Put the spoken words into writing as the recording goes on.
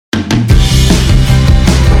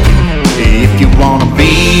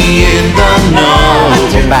know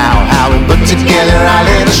about how we put together our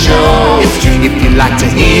little show. If you'd like to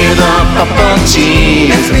hear the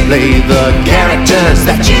puppeteers play the characters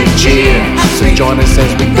that you cheer, so join us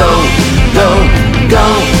as we go below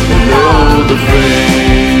the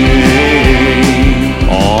frame.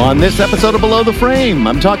 On this episode of Below the Frame,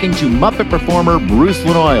 I'm talking to Muppet performer Bruce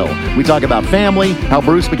Lanoil. We talk about family, how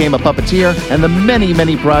Bruce became a puppeteer, and the many,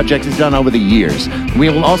 many projects he's done over the years. We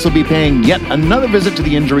will also be paying yet another visit to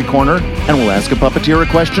the Injury Corner, and we'll ask a puppeteer a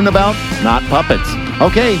question about not puppets.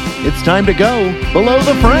 Okay, it's time to go Below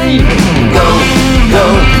the Frame. Go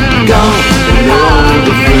below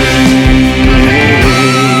the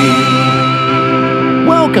frame.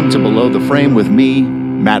 Welcome to Below the Frame with me,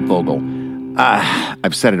 Matt Vogel.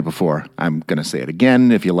 I've said it before. I'm going to say it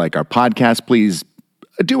again. If you like our podcast, please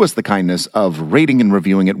do us the kindness of rating and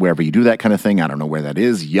reviewing it wherever you do that kind of thing. I don't know where that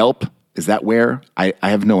is. Yelp? Is that where? I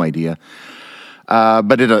have no idea.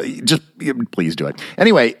 But just please do it.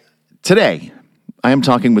 Anyway, today I am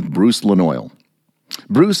talking with Bruce Lanoil.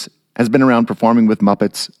 Bruce has been around performing with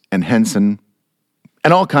Muppets and Henson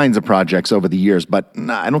and all kinds of projects over the years, but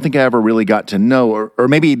I don't think I ever really got to know, or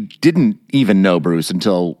maybe didn't even know Bruce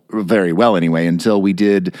until, very well anyway, until we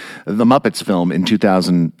did the Muppets film in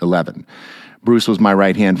 2011. Bruce was my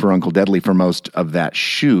right hand for Uncle Deadly for most of that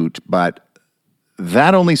shoot, but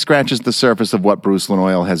that only scratches the surface of what Bruce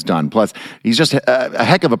Lanoil has done. Plus, he's just a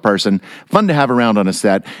heck of a person, fun to have around on a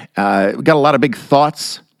set. Got a lot of big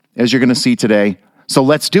thoughts, as you're going to see today, so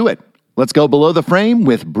let's do it. Let's go below the frame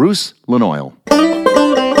with Bruce Lanoil.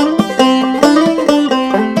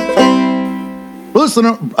 Bruce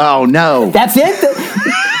Lanoil. Oh, no. That's it?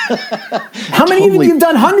 How many of you have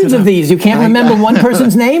done hundreds of these? You can't remember one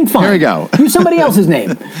person's name? Fine. Here we go. Use somebody else's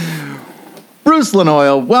name. Bruce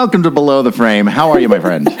Lanoil, welcome to Below the Frame. How are you, my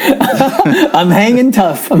friend? I'm hanging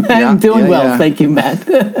tough. I'm doing well. Thank you, Matt.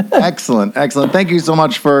 Excellent. Thank you so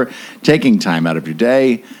much for taking time out of your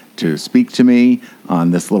day to speak to me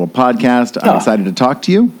on this little podcast. I'm excited to talk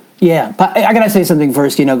to you. Yeah, but I gotta say something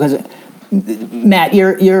first, because Matt,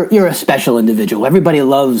 you're a special individual. Everybody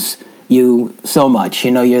loves you so much.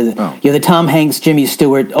 You're the Tom Hanks, Jimmy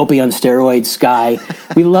Stewart, Opie on steroids guy.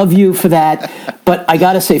 We love you for that. But I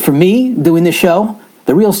gotta say, for me doing this show,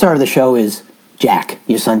 the real star of the show is Jack,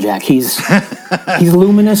 your son Jack. He's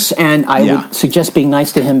luminous, and I would suggest being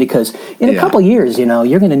nice to him because in a couple years,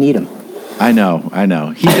 you're going to need him. I know.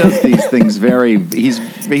 He does these things very. He's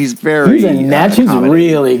very. He's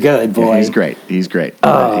really good, boy. Yeah, he's great. He's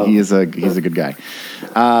a good guy.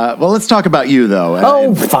 Well, let's talk about you,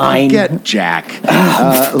 though. Fine. Get Jack.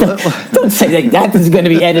 Don't say that. This is going to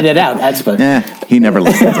be edited out. That's fun. He never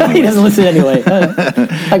listens. He doesn't listen anyway.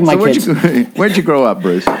 Like my kids. Where'd you grow up,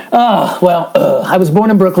 Bruce? I was born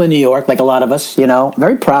in Brooklyn, New York, like a lot of us.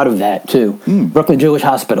 Very proud of that too. Brooklyn Jewish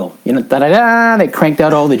Hospital. They cranked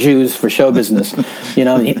out all the Jews for show business.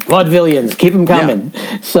 Vaudevillians, keep them coming.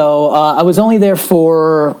 Yeah. So I was only there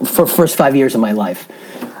for first 5 years of my life.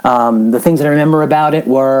 The things that I remember about it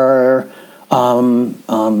were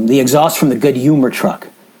the exhaust from the Good Humor truck.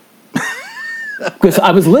 Because I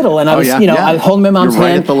was little and I was, I was holding my mom's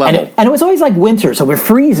hand, and it was always like winter, so we're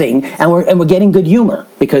freezing and we're getting Good Humor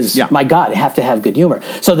because my God, I have to have Good Humor.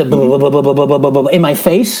 So the blah, blah, blah, blah, blah, blah, blah, blah, in my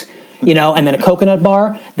face, and then a coconut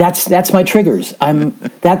bar. That's my triggers.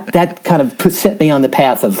 That kind of set me on the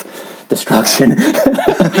path of destruction,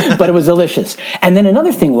 but it was delicious. And then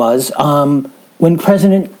another thing was when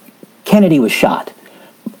President Kennedy was shot.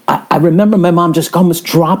 I remember my mom just almost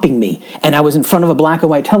dropping me, and I was in front of a black and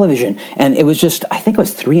white television, and it was just, I think I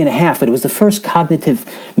was 3.5, but it was the first cognitive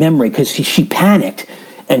memory, because she panicked,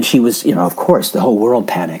 and she was, of course, the whole world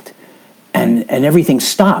panicked, and everything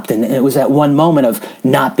stopped, and it was that one moment of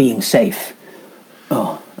not being safe.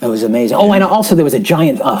 Oh, it was amazing. Oh, and also there was a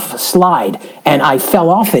giant slide, and I fell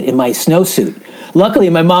off it in my snowsuit. Luckily,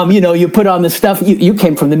 my mom, you put on the stuff. You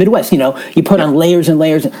came from the Midwest, you put on layers and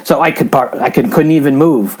layers. So I couldn't even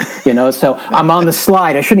move, So I'm on the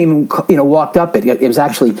slide. I shouldn't even, walked up it. It was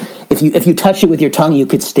actually, if you touch it with your tongue, you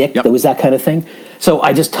could stick. Yep. There was that kind of thing. So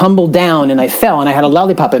I just tumbled down and I fell, and I had a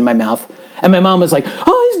lollipop in my mouth. And my mom was like,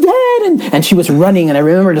 "Oh, he's dead!" And she was running, and I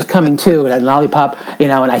remember just coming to and a lollipop,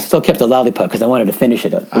 and I still kept the lollipop because I wanted to finish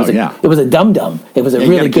it. It was a Dum Dum. It was a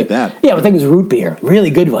really good. Yeah, I think it was root beer, really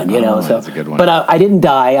good one. So that's a good one. But I didn't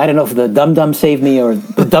die. I don't know if the Dum Dum saved me or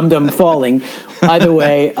the Dum Dum falling. Either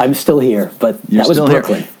way, I'm still here. But that was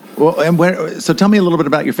Brooklyn. Here. Well, and so tell me a little bit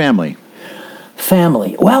about your family.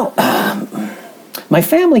 Family. Well. My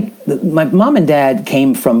family, my mom and dad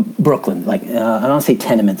came from Brooklyn, I don't want to say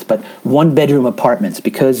tenements, but one-bedroom apartments,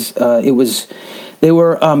 because they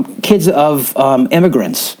were kids of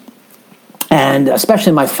immigrants. And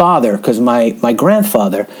especially my father, because my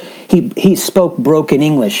grandfather, he spoke broken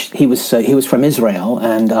English. He was from Israel,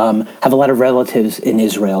 and have a lot of relatives in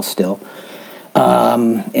Israel still.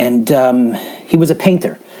 He was a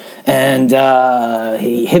painter, and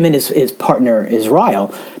him and his partner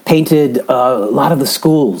Israel painted a lot of the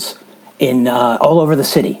schools in all over the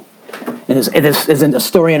city. And there's a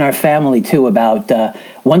story in our family too about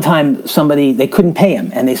one time they couldn't pay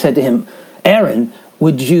him, and they said to him, "Aaron,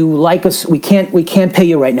 would you like us? We can't pay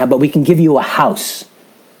you right now, but we can give you a house."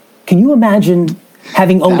 Can you imagine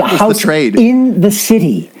having owned a house in the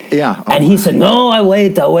city? Yeah. And he said, "No, I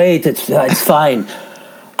wait. It's fine."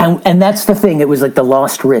 And that's the thing. It was like the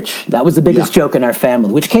lost rich. That was the biggest joke in our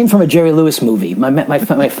family, which came from a Jerry Lewis movie. My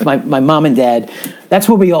mom and dad. That's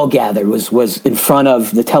where we all gathered. Was in front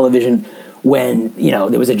of the television when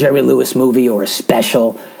there was a Jerry Lewis movie or a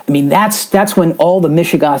special. I mean, that's when all the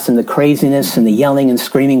mishigas and the craziness and the yelling and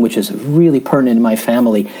screaming, which is really pertinent in my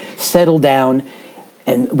family, settled down,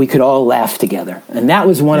 and we could all laugh together. And that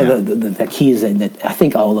was one of the keys that I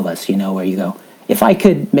think all of us, where you go, if I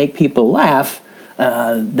could make people laugh,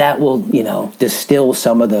 that will, distill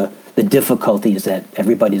some of the difficulties that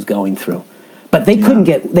everybody's going through. But they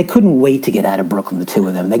couldn't wait to get out of Brooklyn, the two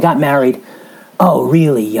of them. They got married,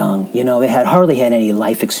 really young. They hardly had any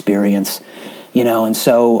life experience, and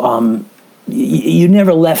so you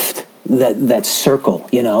never left that circle,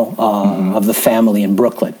 of the family in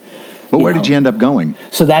Brooklyn. But where did you end up going?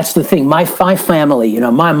 So that's the thing. My family,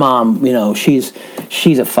 my mom, she's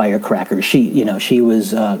a firecracker. She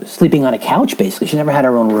was sleeping on a couch basically. She never had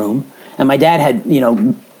her own room, and my dad had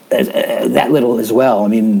that little as well. I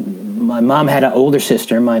mean, my mom had an older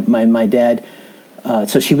sister. My dad,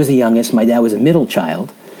 so she was the youngest. My dad was a middle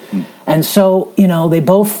child, and so they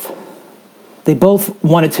both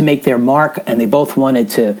wanted to make their mark, and they both wanted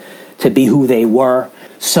to be who they were.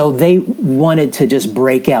 So they wanted to just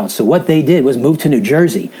break out. So what they did was move to New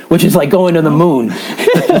Jersey, which is like going to the moon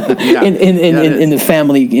in the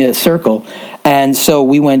family circle. And so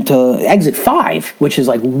we went to Exit 5, which is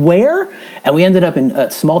like where? And we ended up in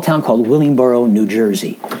a small town called Willingboro, New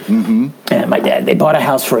Jersey. Mm-hmm. And my dad, they bought a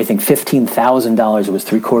house for, I think, $15,000. It was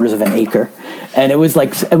 3/4 of an acre. And it was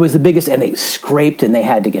the biggest, and they scraped, and they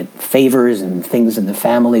had to get favors and things in the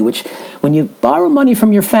family, which when you borrow money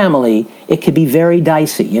from your family, it could be very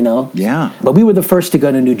dicey, Yeah. But we were the first to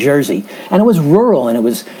go to New Jersey, and it was rural, and it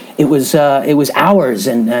was ours,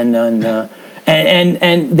 and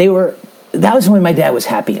they were. That was when my dad was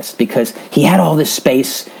happiest, because he had all this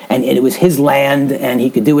space, and it was his land, and he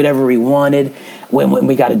could do whatever he wanted. When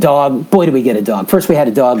we got a dog, boy, did we get a dog. First, we had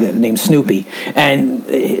a dog named Snoopy, and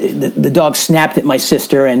the dog snapped at my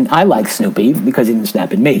sister, and I liked Snoopy because he didn't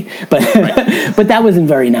snap at me. But but that wasn't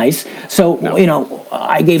very nice. So,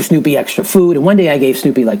 I gave Snoopy extra food, and one day I gave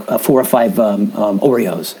Snoopy like 4 or 5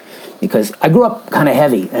 Oreos, because I grew up kind of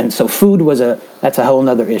heavy, and so food that's a whole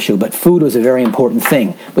other issue, but food was a very important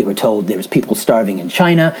thing. We were told there was people starving in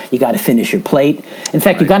China, you got to finish your plate. In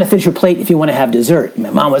fact, you got to finish your plate if you want to have dessert. My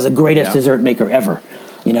mom was the greatest dessert maker ever.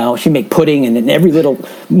 She'd make pudding, and in every little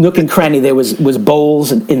nook and cranny there was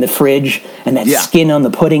bowls in the fridge, and that skin on the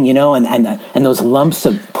pudding, and those lumps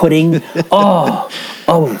of pudding. Oh,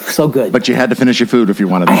 so good. But you had to finish your food if you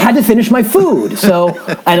wanted to. I had to finish my food. So,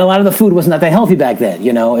 and a lot of the food wasn't that healthy back then,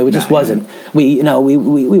 it just wasn't. We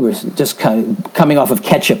were just kind of coming off of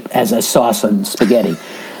ketchup as a sauce on spaghetti.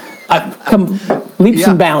 Leaps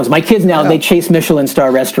and bounds. My kids now, they chase Michelin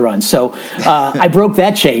star restaurants. So I broke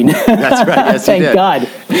that chain. That's right. Yes, Thank you did. God.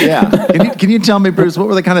 Yeah. Can you tell me, Bruce, what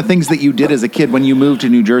were the kind of things that you did as a kid when you moved to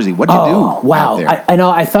New Jersey? What did you do? Wow. I know.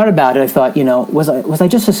 I thought about it. I thought, was I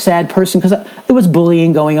just a sad person? Because there was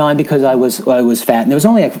bullying going on because I was fat, and there was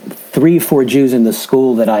only like 3 or 4 Jews in the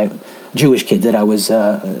school Jewish kids that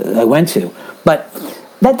I went to. But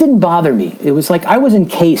that didn't bother me. It was like I was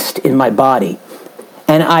encased in my body.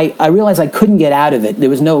 And I realized I couldn't get out of it. There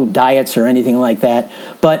was no diets or anything like that.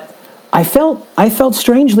 But I felt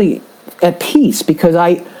strangely at peace, because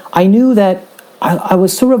I knew that I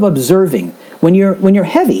was sort of observing. When you're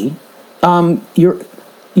heavy,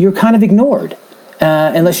 you're kind of ignored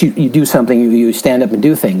unless you do something. You stand up and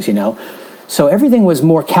do things, So everything was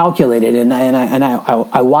more calculated, and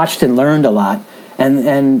I watched and learned a lot.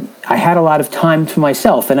 And I had a lot of time to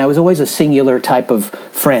myself, and I was always a singular type of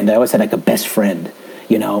friend. I always had like a best friend.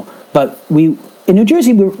 But in New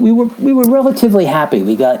Jersey we were relatively happy.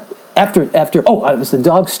 We got after it was the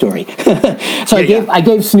dog story. So I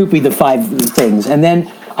gave Snoopy the 5 things, and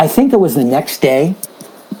then I think it was the next day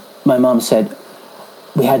my mom said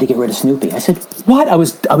we had to get rid of Snoopy. I said, what? I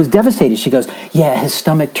was devastated. She goes, yeah, his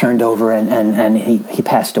stomach turned over and he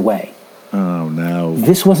passed away. Oh no.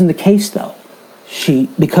 This wasn't the case though.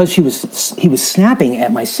 because he was snapping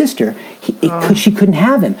at my sister, she couldn't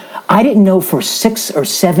have him. I didn't know for 6 or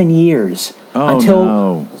 7 years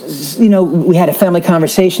until we had a family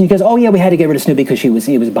conversation. He goes, "Oh yeah, we had to get rid of Snoopy because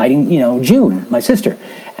he was biting June, my sister."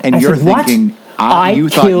 And you're thinking, you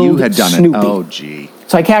thought you had done Snoopy. it. Oh, gee.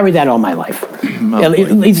 So I carried that all my life, at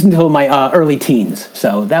least until my early teens.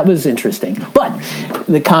 So that was interesting. But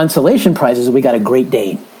the consolation prize is we got a Great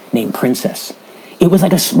Dane named Princess. It was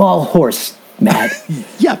like a small horse, Matt.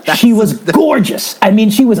 Yeah, she was gorgeous. I mean,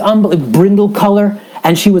 she was brindle color,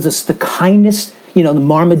 and she was the kindest. The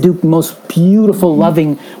Marmaduke, most beautiful,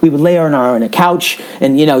 loving. We would lay her on a couch,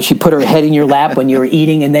 and she put her head in your lap when you were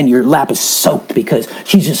eating, and then your lap is soaked because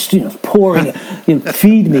she's just pouring,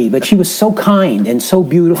 feed me. But she was so kind and so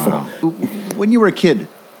beautiful. Wow. When you were a kid,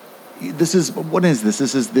 what is this?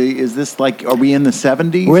 Is this like? Are we in the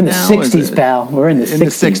 70s? We're in the 60s, pal. We're in the 60s. In the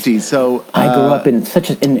 60s. So I grew up in such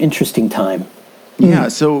an interesting time. Yeah.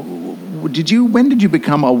 So when did you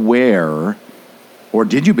become aware? Or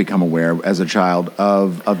did you become aware as a child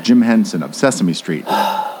of Jim Henson, of Sesame Street?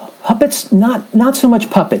 Puppets, not so much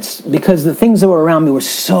puppets, because the things that were around me were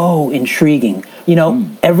so intriguing.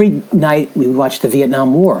 Every night we would watch the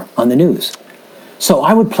Vietnam War on the news. So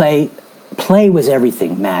I would play was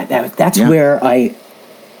everything, Matt. That's where I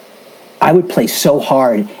would play so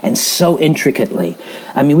hard and so intricately.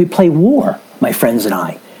 I mean, we'd play war, my friends and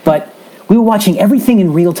I, but we were watching everything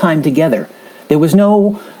in real time together. There was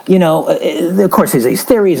no, of course there's these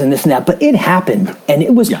theories and this and that, but it happened. And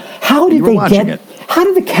it was, how did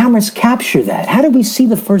the cameras capture that? How did we see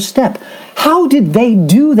the first step? How did they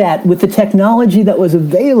do that with the technology that was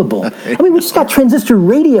available? I mean, we just got transistor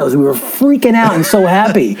radios. We were freaking out and so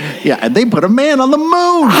happy. Yeah, and they put a man on the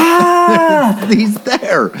moon. He's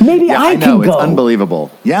there. Maybe I can go. It's unbelievable.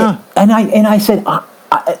 Yeah. And I said,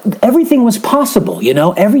 everything was possible,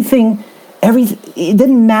 everything. It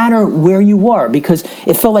didn't matter where you were because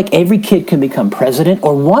it felt like every kid can become president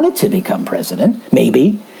or wanted to become president,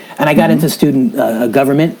 maybe. And I got into student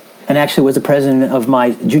government and actually was the president of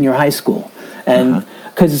my junior high school. And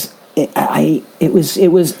because it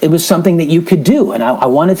was something that you could do, and I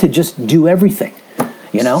wanted to just do everything,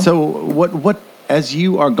 So what as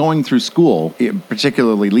you are going through school,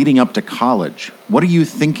 particularly leading up to college, what are you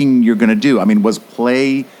thinking you're going to do? I mean, was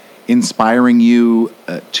play inspiring you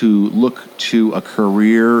to look to a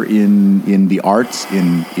career in the arts,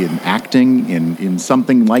 in acting, in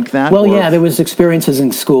something like that? Well, yeah, there was experiences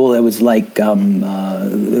in school. It was like we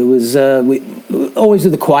always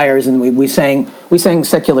did the choirs, and we sang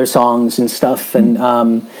secular songs and stuff,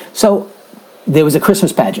 and so there was a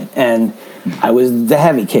Christmas pageant, and I was the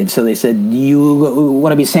heavy kid, so they said, "You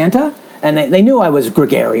want to be Santa?" And they knew I was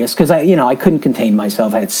gregarious because I couldn't contain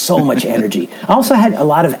myself. I had so much energy. I also had a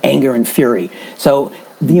lot of anger and fury. So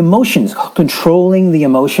the emotions, controlling the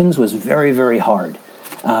emotions was very, very hard.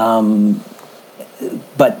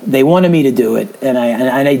 But they wanted me to do it, and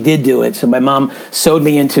I did do it. So my mom sewed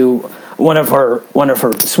me into one of her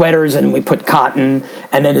sweaters, and we put cotton,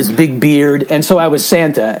 and then this big beard, and so I was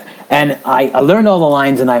Santa. And I learned all the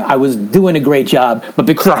lines, and I was doing a great job. But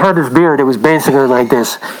because I had this beard, it was basically like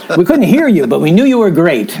this. We couldn't hear you, but we knew you were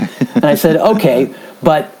great. And I said, okay.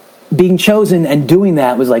 But being chosen and doing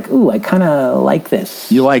that was like, ooh, I kind of like this.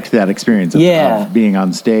 You liked that experience of being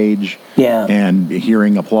on stage and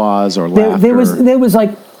hearing applause or laughter. There was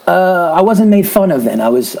like, I wasn't made fun of then. I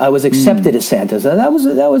was accepted as Santa. So that was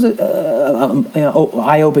a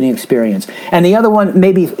eye-opening experience. And the other one,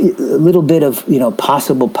 maybe a little bit of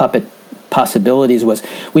possible puppet possibilities, was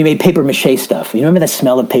we made paper mache stuff. You remember that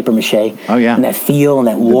smell of paper mache? Oh yeah. And that feel and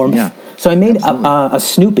that warmth. Yeah. So I made a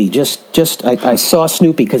Snoopy. I saw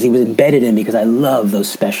Snoopy because he was embedded in me because I love those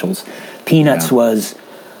specials. Peanuts was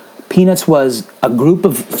a group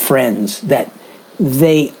of friends that.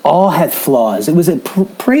 They all had flaws. It was a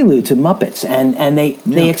prelude to Muppets, and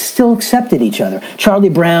they still accepted each other. Charlie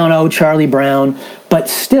Brown, but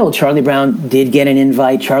still Charlie Brown did get an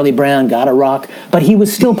invite. Charlie Brown got a rock, but he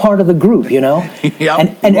was still part of the group,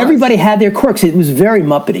 Yep, and everybody had their quirks. It was very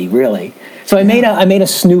Muppety, really. So I made a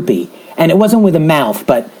Snoopy, and it wasn't with a mouth,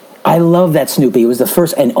 but I love that Snoopy. It was the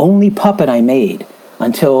first and only puppet I made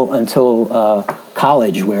until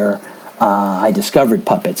college, where I discovered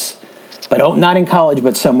puppets. But not in college,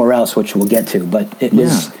 but somewhere else, which we'll get to. But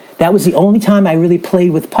that was the only time I really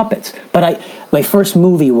played with puppets. But my first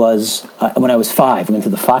movie was when I was 5. I went to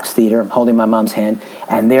the Fox Theater, holding my mom's hand,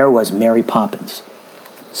 and there was Mary Poppins.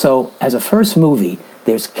 So as a first movie,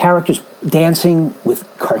 there's characters dancing with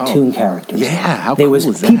cartoon characters. Yeah, how there cool was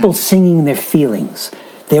is that? People singing their feelings.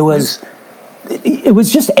 There was, it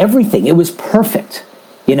was just everything. It was perfect.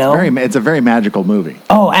 You know, It's a very magical movie.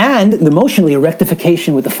 oh, and emotionally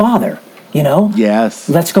rectification with the father. You know, Yes.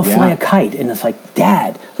 let's go fly Yeah. a kite, and it's like,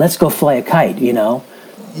 Dad, let's go fly a kite. You know.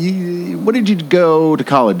 What did you go to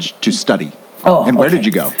college to study? Oh, and where okay. did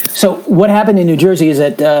you go? So what happened in New Jersey is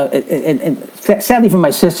that, and sadly for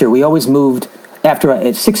my sister, we always moved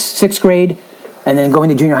after sixth grade, and then going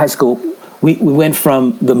to junior high school. We went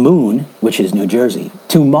from the moon, which is New Jersey,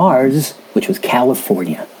 to Mars, which was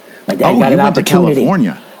California. My dad got you an went to opportunity.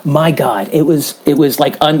 California. My God, it was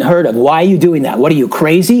like unheard of. Why are you doing that? What are you,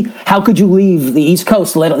 crazy? How could you leave the East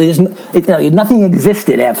Coast? Nothing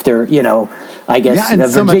existed after, I guess, Yeah,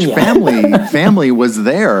 and so much Virginia. family was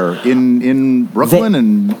there in Brooklyn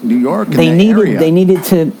and New York. And They the area. needed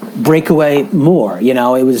to break away more.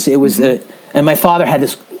 It was and my father had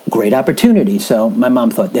this great opportunity. So my mom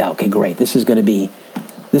thought, yeah, okay, great. This is going to be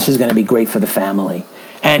great for the family.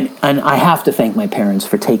 And I have to thank my parents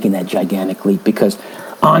for taking that gigantic leap, because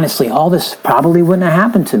honestly, all this probably wouldn't have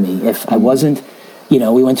happened to me if I wasn't,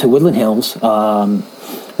 we went to Woodland Hills,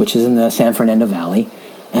 which is in the San Fernando Valley,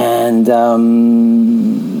 and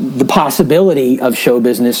the possibility of show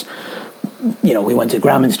business. We went to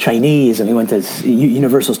Grauman's Chinese, and we went to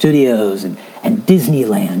Universal Studios and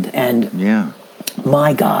Disneyland, and Yeah.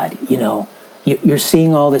 my God, you're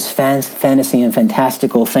seeing all this fantasy and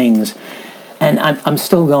fantastical things, and I'm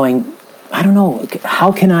still going, I don't know,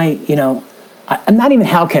 how can I'm not even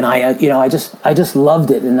how can I just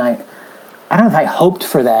loved it, and I don't know if I hoped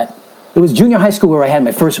for that. It was junior high school where I had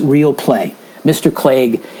my first real play. Mr.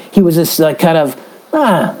 Clegg, he was this kind of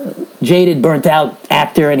jaded, burnt out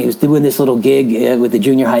actor, and he was doing this little gig with the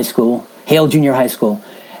junior high school, Hale Junior High School,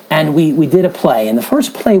 and we did a play, and the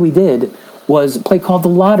first play we did was a play called The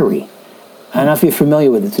Lottery. I don't know if you're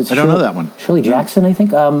familiar with it. It's I don't know that one. Shirley Jackson, I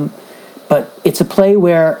think. But it's a play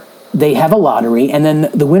where they have a lottery, and then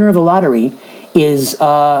the winner of the lottery is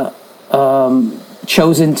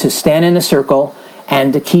chosen to stand in a circle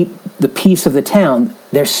and to keep the peace of the town.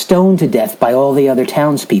 They're stoned to death by all the other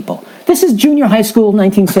townspeople. This is junior high school,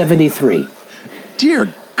 1973.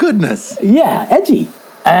 Dear goodness. Yeah, edgy.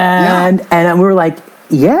 And we were like,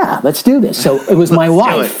 yeah, let's do this. So it was my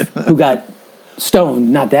wife who got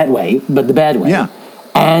stoned, not that way, but the bad way. Yeah.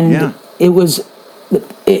 And it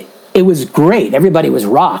was great. Everybody was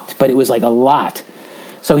rocked, but it was like a lot.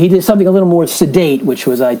 So he did something a little more sedate, which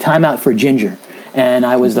was a timeout for Ginger. And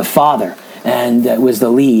I was the father, and it was the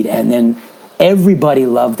lead. And then everybody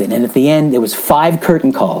loved it. And at the end, there was 5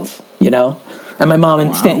 curtain calls, And my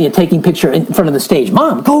mom taking picture in front of the stage.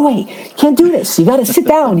 Mom, go away. Can't do this. You got to sit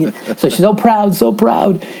down. So she's so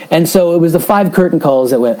proud. And so it was the 5 curtain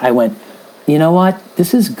calls that I went, you know what?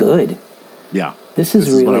 This is good. Yeah. This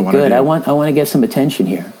is really good. I want to get some attention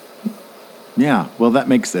here. Yeah. Well, that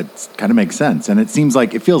kind of makes sense. And it feels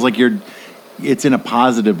like it's in a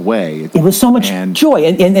positive way. It was so much joy.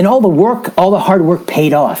 And all the hard work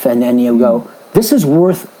paid off. And then you go, this is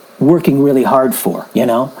worth working really hard for,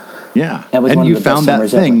 Yeah, That was and one you of the best found that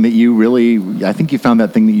summers thing ever. that I think you found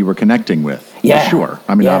that thing that you were connecting with. Yeah. For sure.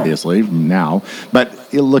 I mean, obviously now,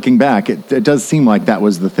 but looking back, it does seem like that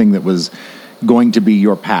was the thing that was going to be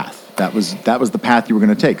your path. That was the path you were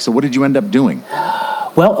going to take. So what did you end up doing?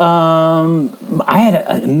 Well, I had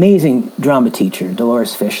an amazing drama teacher,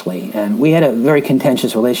 Dolores Fishley, and we had a very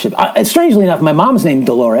contentious relationship. Strangely enough, my mom's named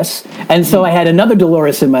Dolores, and so I had another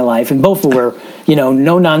Dolores in my life, and both were,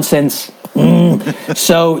 no nonsense.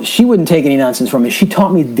 So she wouldn't take any nonsense from me. She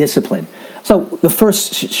taught me discipline. So the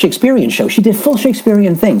first Shakespearean show, she did full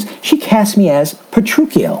Shakespearean things. She cast me as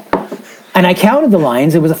Petruchio, and I counted the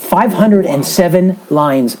lines. It was 507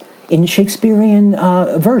 lines in Shakespearean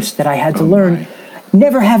verse that I had to learn.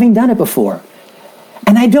 Never having done it before.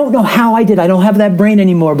 And I don't know how I did. I don't have that brain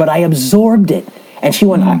anymore, but I absorbed it. And she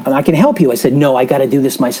went, I can help you. I said, no, I got to do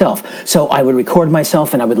this myself. So I would record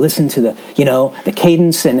myself, and I would listen to the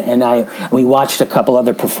cadence, and we watched a couple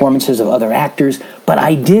other performances of other actors, but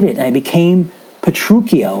I did it, and I became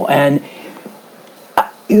Petruchio. And,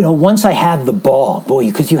 once I had the ball,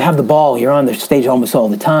 because you have the ball, you're on the stage almost all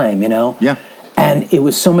the time, Yeah. And it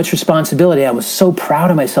was so much responsibility. I was so proud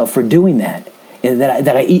of myself for doing that.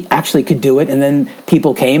 That I actually could do it, and then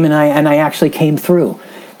people came, and I actually came through.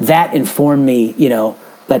 That informed me,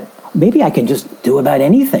 that maybe I can just do about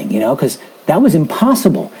anything, because that was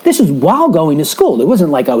impossible. This was while going to school. It wasn't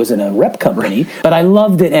like I was in a rep company, but I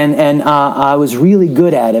loved it, and I was really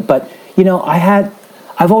good at it. But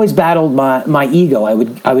I've always battled my ego. I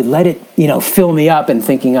would let it, fill me up, and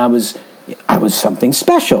thinking I was something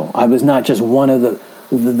special. I was not just one of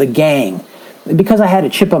the gang. Because I had a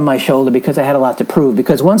chip on my shoulder, because I had a lot to prove,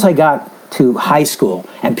 because once I got to high school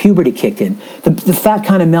and puberty kicked in, the fat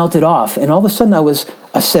kind of melted off, and all of a sudden I was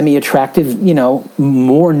a semi-attractive,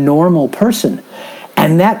 more normal person.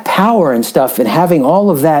 And that power and stuff and having all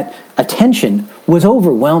of that attention was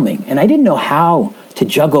overwhelming. And I didn't know how to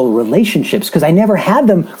juggle relationships because I never had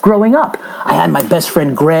them growing up. I had my best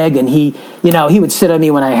friend Greg, and he would sit on me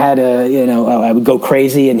when I had I would go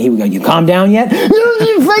crazy, and he would go, "You calm down yet?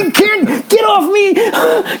 Frank, kid, get off me!"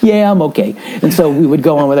 Yeah, I'm okay. And so we would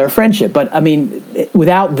go on with our friendship. But I mean,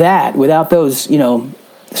 without those,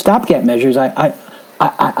 stopgap measures,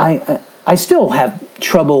 I still have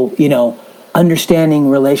trouble, understanding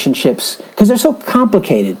relationships because they're so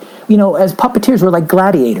complicated. As puppeteers, we're like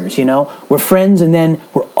gladiators, we're friends, and then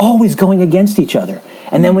we're always going against each other.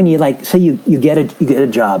 And then when you say you get a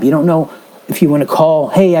job, you don't know if you want to call,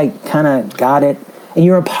 "Hey, I kind of got it," and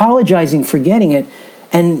you're apologizing for getting it,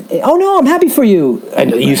 and "Oh no, I'm happy for you,"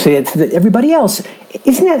 and you say it to everybody else.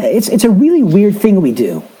 Isn't that it's a really weird thing we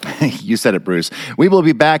do? You said it, Bruce. We will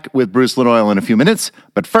be back with Bruce Lanoil in a few minutes,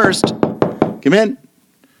 but first, come in.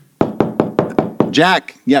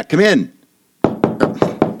 Jack, yeah, come in.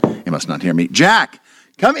 He must not hear me. Jack,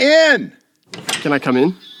 come in. Can I come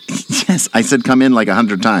in? Yes, I said come in like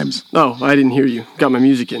 100 times. Oh, I didn't hear you. Got my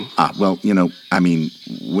music in. Well, when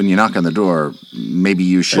you knock on the door, maybe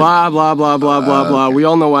you should... Blah, blah, blah, blah, blah, blah. We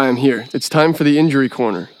all know why I'm here. It's time for the injury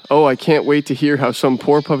corner. Oh, I can't wait to hear how some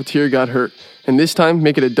poor puppeteer got hurt. And this time,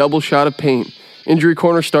 make it a double shot of pain. Injury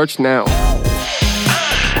corner starts now. Oh,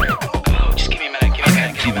 just give me a minute.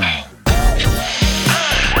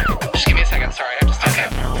 Just give me a second. Sorry, I just... Okay.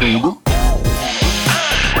 Oh,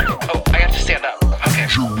 I have to stand up. Okay.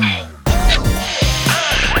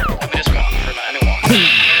 Let me just walk for a minute.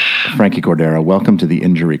 Frankie Cordero, welcome to the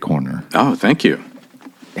Injury Corner. Oh, thank you.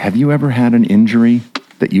 Have you ever had an injury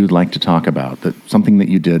that you'd like to talk about, something that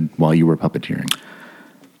you did while you were puppeteering?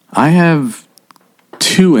 I have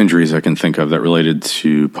 2 injuries I can think of that related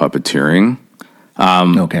to puppeteering.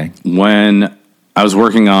 Okay. When I was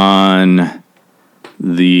working on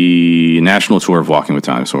the national tour of Walking with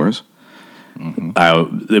Dinosaurs,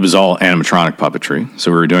 it was all animatronic puppetry.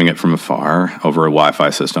 So we were doing it from afar over a Wi-Fi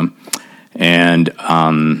system. And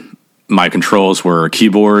my controls were a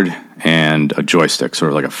keyboard and a joystick, sort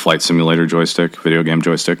of like a flight simulator joystick, video game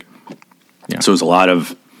joystick. Yeah. So it was a lot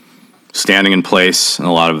of standing in place and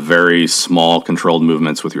a lot of very small controlled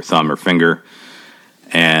movements with your thumb or finger.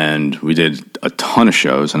 And we did a ton of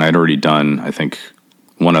shows, and I'd already done, I think,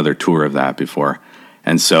 one other tour of that before.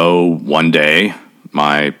 And so one day,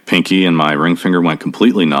 my pinky and my ring finger went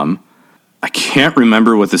completely numb. I can't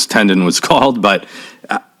remember what this tendon was called, but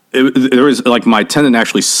there was like my tendon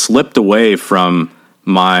actually slipped away from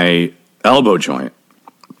my elbow joint,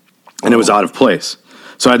 and it was out of place.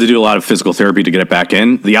 So I had to do a lot of physical therapy to get it back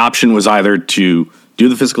in. The option was either to do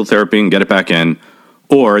the physical therapy and get it back in,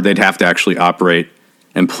 or they'd have to actually operate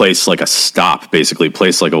and place like a stop, basically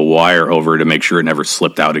place like a wire over to make sure it never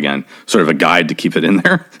slipped out again, sort of a guide to keep it in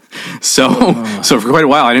there. So for quite a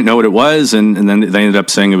while, I didn't know what it was, and then they ended up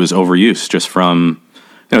saying it was overuse just from,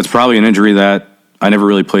 it's probably an injury that I never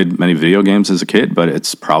really played many video games as a kid, but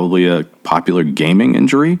it's probably a popular gaming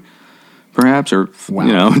injury, perhaps, or,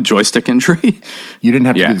 joystick injury. You didn't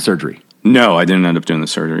have to do the surgery? No, I didn't end up doing the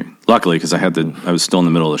surgery. Luckily, because I was still in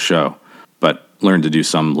the middle of the show, but learned to do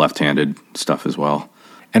some left-handed stuff as well.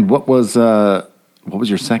 And what was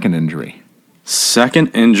your second injury?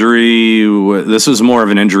 Second injury, this was more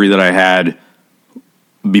of an injury that I had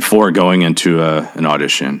before going into an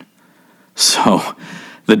audition. So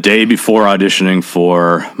the day before auditioning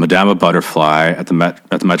for Madame Butterfly at the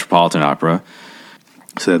Metropolitan Opera,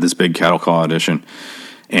 so they had this big cattle call audition,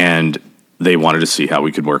 and they wanted to see how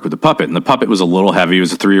we could work with the puppet. And the puppet was a little heavy. It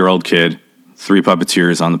was a 3-year-old kid, 3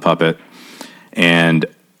 puppeteers on the puppet, and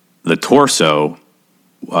the torso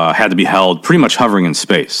had to be held pretty much hovering in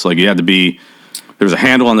space. Like there was a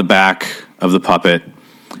handle on the back of the puppet,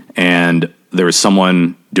 and there was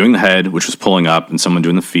someone doing the head, which was pulling up, and someone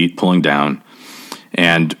doing the feet, pulling down.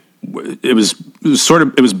 And it was Bone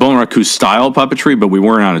Raku style puppetry, but we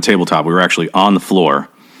weren't on a tabletop. We were actually on the floor.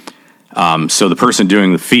 So the person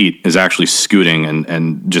doing the feet is actually scooting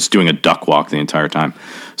and just doing a duck walk the entire time.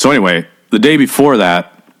 So anyway, the day before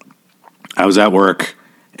that, I was at work,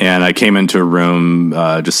 and I came into a room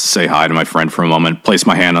just to say hi to my friend for a moment, placed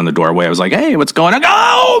my hand on the doorway. I was like, "Hey, what's going on?"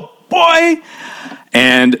 Oh, boy!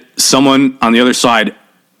 And someone on the other side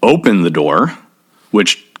opened the door,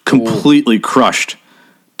 which completely crushed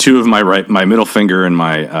 2 of my middle finger and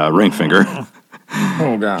my ring finger.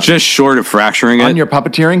 Oh, God. Just short of fracturing it. On your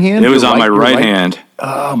puppeteering hand? It was on my right hand.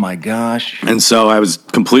 Oh, my gosh. And so I was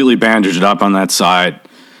completely bandaged up on that side.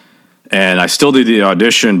 And I still did the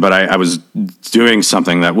audition, but I was doing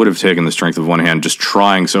something that would have taken the strength of one hand, just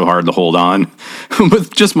trying so hard to hold on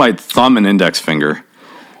with just my thumb and index finger.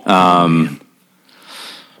 Yeah.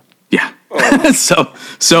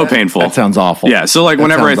 so painful. That sounds awful. Yeah. So like That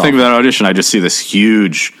whenever I sounds think of awful. that audition, I just see this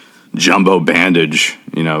huge jumbo bandage,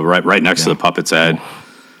 right next to the puppet's head.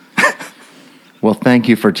 Well, thank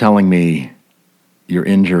you for telling me your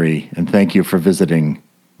injury, and thank you for visiting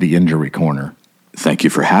the Injury Corner. Thank you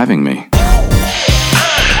for having me.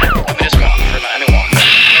 This one for anyone.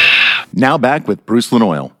 Now back with Bruce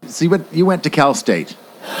Lanoil. See, you went to Cal State.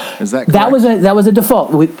 Is that correct? That was a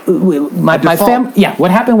default. My family. Yeah,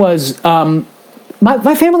 what happened was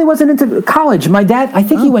my family wasn't into college. My dad, I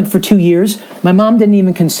think he went for 2 years. My mom didn't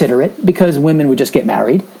even consider it because women would just get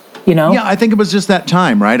married. Yeah, I think it was just that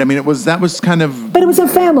time, right? I mean, that was kind of. But it was a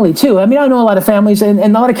family too. I mean, I know a lot of families, and a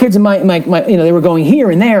lot of kids in my they were going here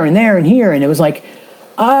and there and there and here, and it was like,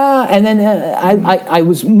 and then I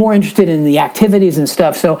was more interested in the activities and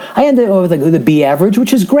stuff, so I ended up with the B average,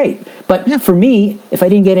 which is great. But for me, if I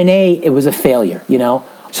didn't get an A, it was a failure,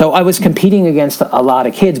 So I was competing against a lot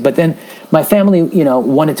of kids, but then my family,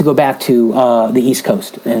 wanted to go back to the East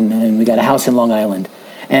Coast, and we got a house in Long Island,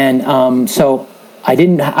 and so. I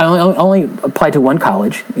only applied to one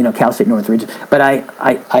college, Cal State Northridge, but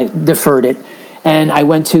I deferred it, and I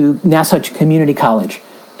went to Nassau Community College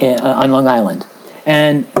on Long Island,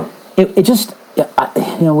 and it just,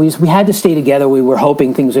 we had to stay together. We were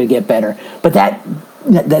hoping things would get better, but that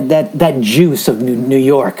juice of New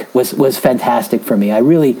York was fantastic for me. I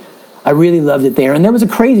really loved it there. And there was a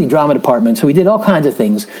crazy drama department, so we did all kinds of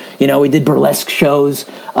things. We did burlesque shows,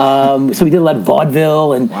 so we did a lot of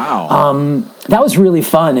vaudeville, and Wow. that was really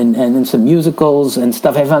fun, and some musicals and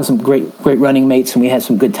stuff. I found some great running mates, and we had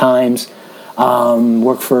some good times.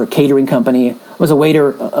 Worked for a catering company. I was a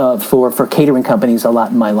waiter for catering companies a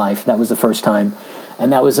lot in my life. That was the first time,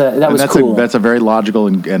 and that was cool. That's a very logical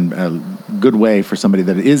and good way for somebody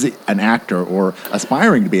that is an actor or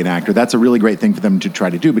aspiring to be an actor. That's a really great thing for them to try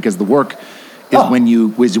to do, because the work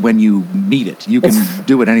is when you need it. You can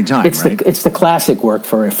do it anytime. It's the classic work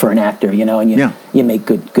for an actor, and you make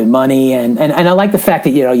good money, and I like the fact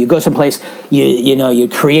that you go someplace, you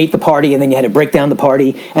create the party, and then you had to break down the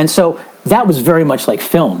party, and so that was very much like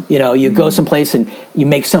film. You go someplace and you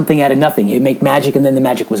make something out of nothing. You make magic, and then the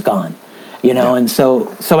magic was gone. And so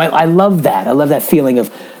I love that. I love that feeling of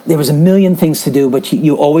there was a million things to do, but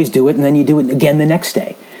you always do it, and then you do it again the next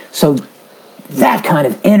day. So that kind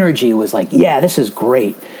of energy was like, yeah, this is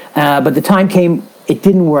great. But the time came, it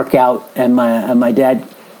didn't work out, and my dad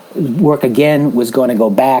work again was going to go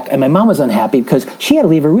back, and my mom was unhappy because she had to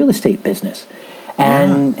leave her real estate business,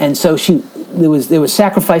 and so there was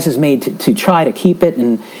sacrifices made to try to keep it,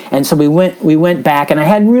 and so we went back, and I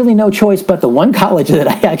had really no choice but the one college that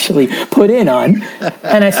I actually put in on,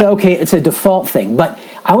 and I said, okay, it's a default thing, but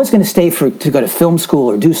I was going to stay to go to film school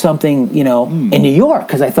or do something, in New York,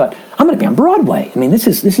 because I thought I'm going to be on Broadway. I mean, this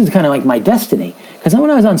is kind of like my destiny, because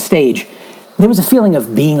when I was on stage, there was a feeling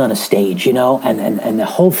of being on a stage, and the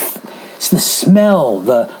whole the smell,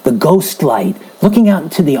 the ghost light, looking out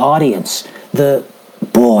into the audience,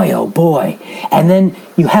 oh boy, and then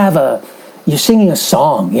you're singing a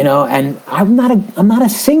song, and I'm not a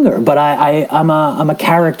singer, but I'm a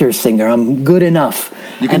character singer. I'm good enough.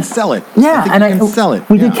 You can sell it. Yeah, I can sell it.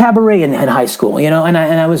 We did cabaret in high school, and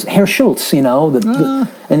I was Herr Schultz, and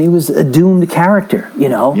he was a doomed character,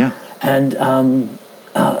 Yeah. and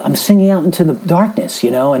I'm singing out into the darkness,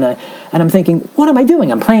 and I'm thinking, what am I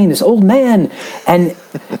doing? I'm playing this old man, and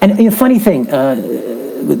a funny thing.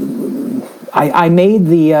 I made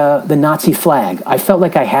the Nazi flag. I felt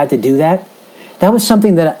like I had to do that. That was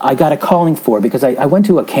something that I got a calling for, because I went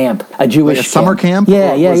to a camp, a Jewish Like a summer camp?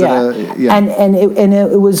 Yeah, Or yeah, was yeah. it yeah. And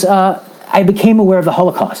it was. I became aware of the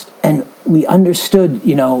Holocaust, and we understood,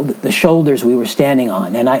 the shoulders we were standing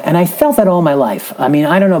on, and I felt that all my life. I mean,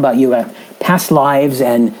 I don't know about you, past lives,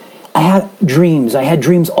 and I had dreams. I had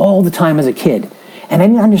dreams all the time as a kid. And I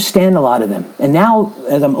didn't understand a lot of them. And now,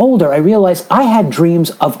 as I'm older, I realize I had dreams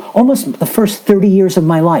of almost the first 30 years of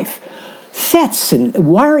my life. Sets, and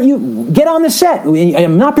why aren't you, get on the set?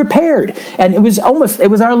 I'm not prepared. And it was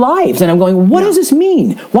our lives. And I'm going, what does this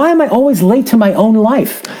mean? Why am I always late to my own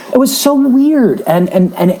life? It was so weird. And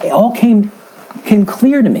it all came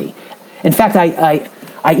clear to me. In fact, I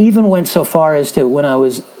even went so far as to, when I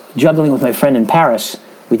was juggling with my friend in Paris,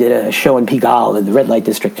 we did a show in Pigalle, in the red light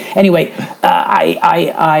district. Anyway,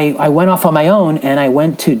 I went off on my own, and I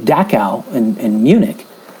went to Dachau in Munich,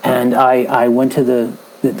 and I went to the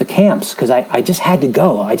camps, because I just had to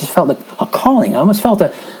go. I just felt like a calling. I almost felt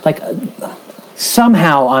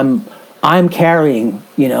somehow I'm carrying,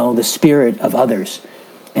 the spirit of others.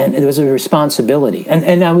 And it was a responsibility.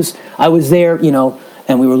 And I was there,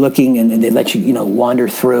 and we were looking, and they let you, wander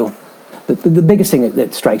through. The biggest thing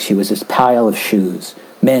that strikes you is this pile of shoes,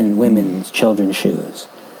 men, women's, children's shoes.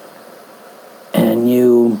 And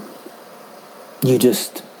you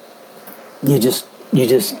just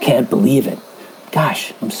can't believe it.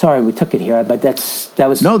 Gosh, I'm sorry we took it here, but that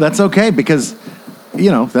was No, that's okay, because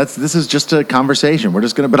this is just a conversation.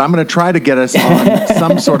 But I'm going to try to get us on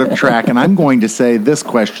some sort of track, and I'm going to say this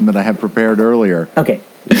question that I had prepared earlier. Okay.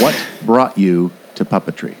 What brought you to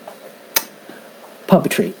puppetry?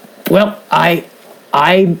 Puppetry. Well, I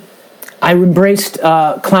embraced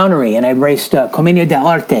clownery, and I embraced commedia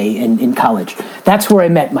dell'arte in college. That's where I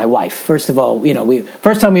met my wife. First of all,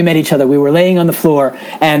 first time we met each other, we were laying on the floor,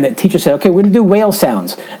 and the teacher said, "Okay, we're going to do whale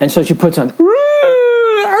sounds." And so she puts on.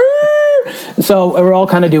 So we're all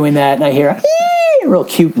kind of doing that, and I hear a real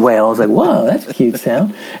cute whale. I was like, "Whoa, that's a cute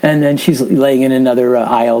sound." And then she's laying in another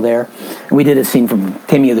aisle there. And we did a scene from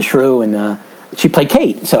Tammy of the Shrew, and she played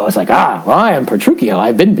Kate. So I was like, I am Petruchio.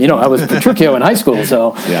 I've been, I was Petruchio in high school.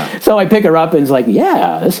 So, So I pick her up and it's like,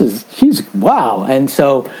 she's wow. And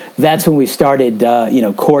so that's when we started,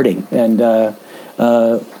 courting. And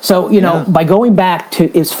by going back to,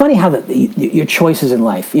 it's funny how your choices in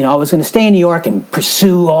life, I was going to stay in New York and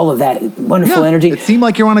pursue all of that wonderful energy. It seemed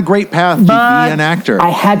like you're on a great path to be an actor.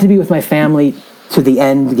 I had to be with my family to the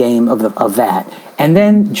end game of that. And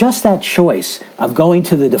then just that choice of going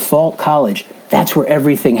to the default college, that's where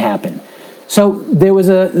everything happened. So there was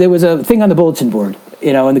a thing on the bulletin board,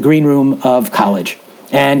 in the green room of college,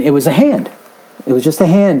 and it was a hand. It was just a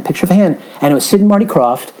hand, picture of a hand, and it was Sid and Marty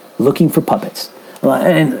Krofft looking for puppets.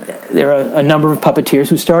 And there are a number of puppeteers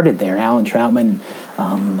who started there: Alan Troutman,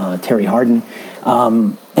 Terry Hardin.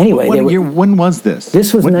 Anyway, when was this?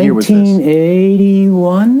 This was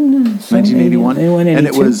 1981. 1981, and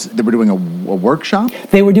they were doing a workshop.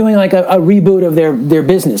 They were doing like a reboot of their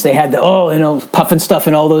business. They had the Puff and Stuff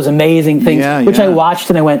and all those amazing things, which I watched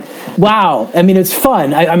and I went, wow. I mean, it's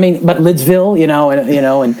fun. But Lidsville,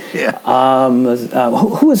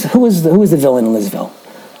 who was the villain in Lidsville?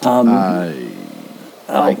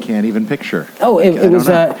 I can't even picture.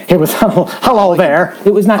 It was hello there.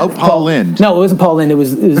 It was not Paul Lynde. No, it wasn't Paul Lynde. It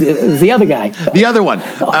was the other guy. The other one.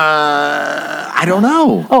 I don't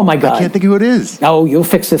know. Oh my God! I can't think who it is. Oh, you'll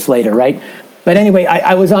fix this later, right? But anyway,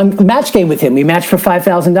 I was on a match game with him. We matched for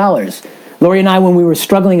 $5,000. Laurie and I, when we were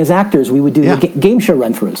struggling as actors, we would do game show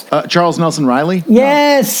run-throughs. Charles Nelson Riley?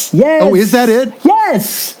 Yes. Oh, is that it?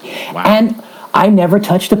 Yes. Wow. And I never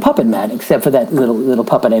touched a puppet, Matt, except for that little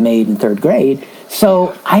puppet I made in third grade.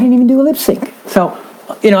 So I didn't even do a lip sync. So,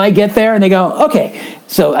 I get there and they go, okay.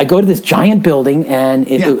 So I go to this giant building and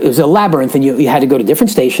it was a labyrinth and you had to go to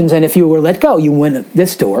different stations. And if you were let go, you went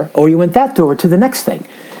this door or you went that door to the next thing.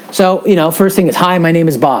 So, first thing is, hi, my name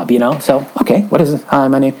is Bob, So, okay, what is it? Hi,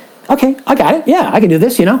 my name. Okay, I got it. Yeah, I can do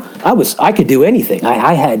this, I could do anything.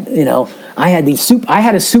 I had a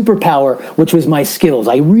superpower, which was my skills.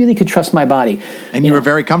 I really could trust my body. And you were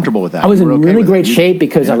very comfortable with that. I was in really great shape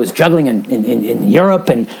because I was juggling in Europe,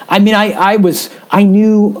 and I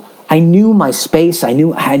knew my space. I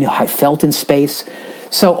knew how I felt in space.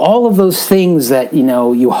 So all of those things that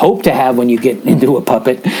you hope to have when you get into a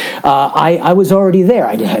puppet, I was already there.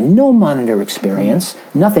 I had no monitor experience,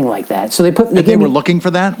 nothing like that. So they were looking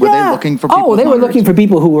for that. Were they looking for people? Oh, they were looking for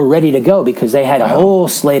people who were ready to go because they had a whole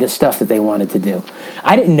slate of stuff that they wanted to do.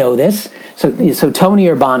 I didn't know this. So Tony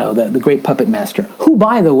Urbano, the great puppet master, who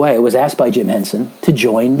by the way was asked by Jim Henson to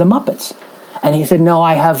join the Muppets. And he said, no,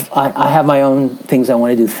 I have my own things I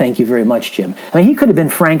want to do. Thank you very much, Jim. I mean, he could have been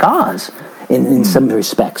Frank Oz. In some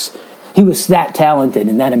respects, he was that talented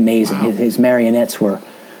and that amazing. Wow. His marionettes were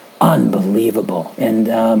unbelievable,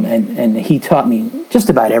 and he taught me just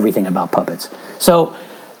about everything about puppets. So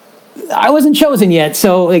I wasn't chosen yet,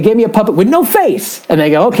 so they gave me a puppet with no face, and they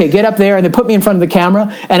go, "Okay, get up there," and they put me in front of the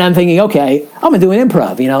camera, and I'm thinking, "Okay, I'm gonna do an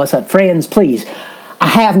improv." It's like, friends, please. I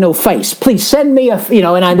have no face. Please send me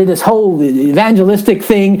and I did this whole evangelistic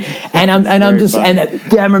thing, and I'm just, and the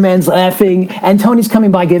cameraman's laughing, and Tony's coming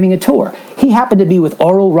by giving a tour. He happened to be with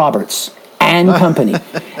Oral Roberts and company,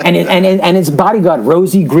 and his bodyguard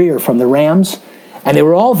Rosie Greer from the Rams, and they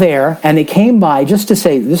were all there, and they came by just to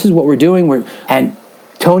say, "This is what we're doing." And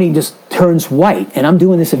Tony just turns white, and I'm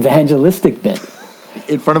doing this evangelistic bit.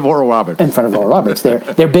 In front of Oral Roberts. In front of Oral Roberts,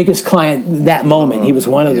 their biggest client that moment. He was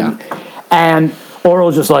one of them, and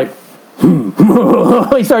Oral's just like,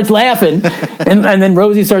 he starts laughing, and then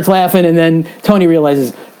Rosie starts laughing, and then Tony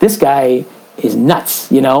realizes this guy is nuts,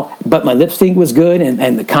 But my lip sync was good,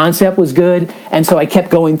 and the concept was good, and so I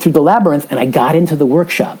kept going through the labyrinth, and I got into the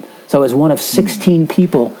workshop. So I was one of 16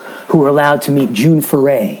 people who were allowed to meet June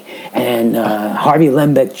Foray and Harvey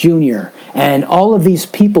Lembeck Jr. And all of these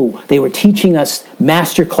people, they were teaching us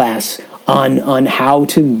masterclass on how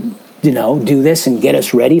to, do this and get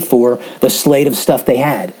us ready for the slate of stuff they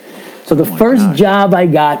had. So the first job I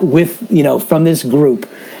got with, from this group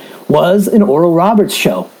was an Oral Roberts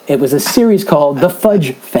show. It was a series called The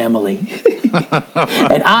Fudge Family.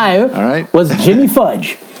 And I was Jimmy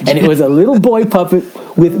Fudge. And it was a little boy puppet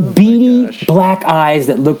with beady black eyes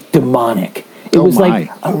that looked demonic. It was like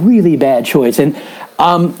a really bad choice. And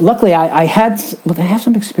luckily I had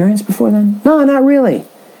some experience before then? No, not really.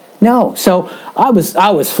 No. So I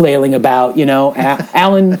was flailing about,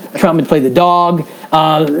 Alan Trump played the dog.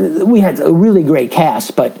 We had a really great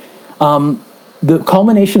cast, but the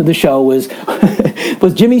culmination of the show was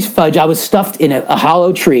Jimmy's Fudge. I was stuffed in a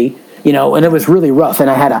hollow tree, and it was really rough. And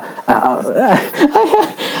I had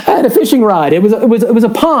I had a fishing rod. It was a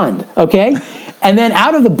pond, okay. And then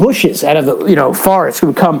out of the bushes, out of the forest,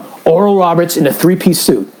 would come Oral Roberts in a 3-piece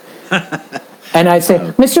suit. And I'd say,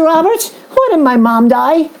 Mr. Roberts, why did my mom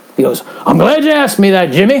die? He goes, I'm glad you asked me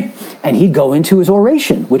that, Jimmy. And he'd go into his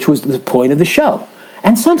oration, which was the point of the show.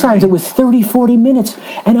 And sometimes it was 30, 40 minutes,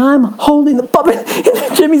 and I'm holding the puppet,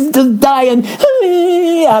 and Jimmy's just dying.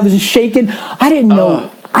 I was shaking. I didn't know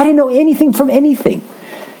anything from anything.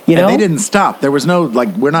 And they didn't stop. There was no,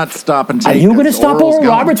 we're not stopping. Are you going to stop Oral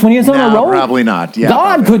Roberts when he was on a roll? Probably not. Yeah,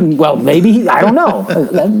 God couldn't. Well, maybe. I don't know.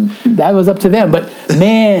 that was up to them. But,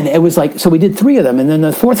 man, it was so we did 3 of them. And then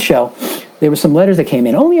the 4th show, there were some letters that came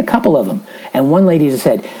in, only a couple of them. And one lady just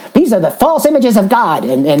said, these are the false images of God.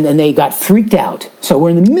 And they got freaked out. So we're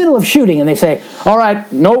in the middle of shooting, and they say, all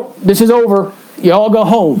right, nope, this is over. You all go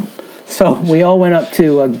home. So we all went up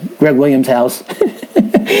to Greg Williams' house,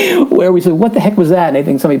 where we said, what the heck was that? And I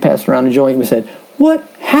think somebody passed around a joint, and we said, what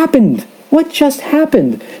happened? What just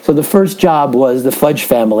happened? So the first job was the Fudge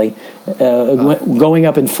Family going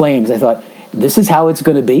up in flames. I thought, this is how it's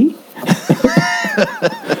going to be?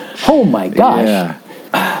 Oh, my gosh.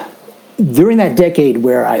 Yeah. During that decade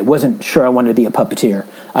where I wasn't sure I wanted to be a puppeteer,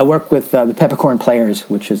 I worked with the Peppercorn Players,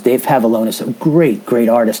 which is Dave Pavalonis, a great, great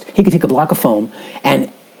artist. He could take a block of foam,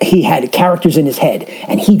 and he had characters in his head,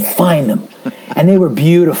 and he'd find them. And they were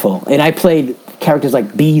beautiful. And I played characters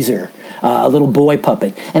like Beezer, a little boy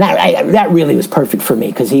puppet. And that really was perfect for me,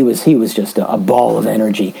 because he was just a ball of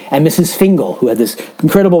energy. And Mrs. Fingal, who had this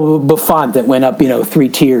incredible bouffant that went up, 3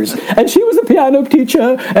 tiers. And she was a piano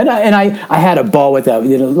teacher. And I had a ball with that,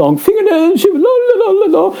 long fingernails. She was la la la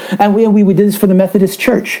la la. And we did this for the Methodist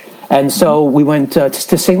Church. And so we went to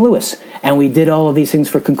St. Louis, and we did all of these things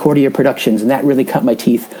for Concordia Productions, and that really cut my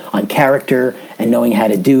teeth on character and knowing how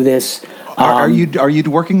to do this. Are you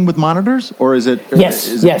working with monitors, or is it?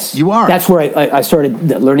 Yes. You are. That's where I started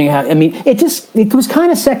learning how. I mean, it was kind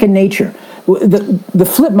of second nature. The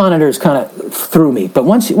flip monitors kind of threw me, but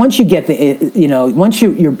once you get once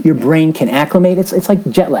your brain can acclimate, it's like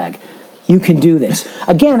jet lag. You can do this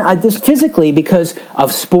again. This physically, because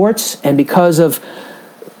of sports and because of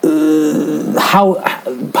how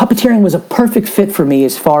puppeteering was a perfect fit for me,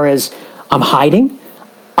 as far as I'm hiding.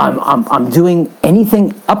 I'm doing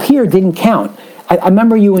anything up here didn't count. I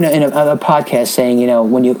remember you in a podcast saying,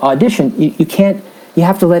 when you audition, you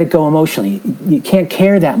have to let it go emotionally. You can't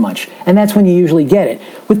care that much. And that's when you usually get it.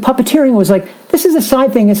 With puppeteering, it was like, this is a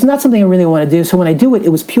side thing. It's not something I really want to do. So when I do it, it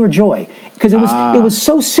was pure joy, because it was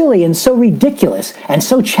so silly and so ridiculous and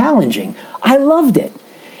so challenging. I loved it.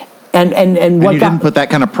 And what you didn't put that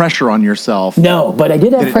kind of pressure on yourself. No, but I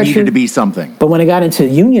did have pressure. It needed to be something. But when I got into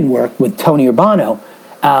union work with Tony Urbano,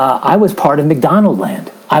 I was part of McDonald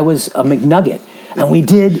Land. I was a McNugget. And we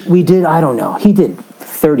did, I don't know, he did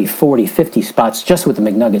 30, 40, 50 spots just with the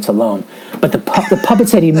McNuggets alone. But the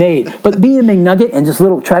puppets that he made, but being a McNugget and just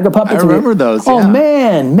little tracker puppets. I remember those, Oh,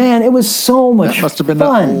 man, it was so much fun. That must have been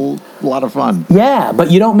a whole lot of fun. Yeah,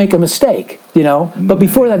 but you don't make a mistake, But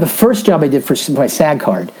before that, the first job I did for my SAG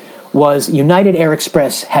card was United Air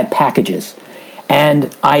Express had packages.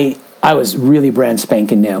 And I was really brand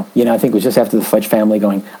spanking new. I think it was just after the Fudge Family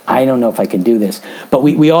going, I don't know if I can do this. But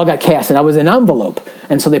we all got cast, and I was an envelope.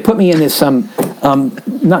 And so they put me in this,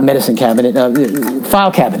 not medicine cabinet,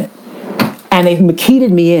 file cabinet. And they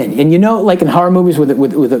maquetted me in. And like in horror movies with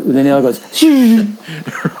the nail goes,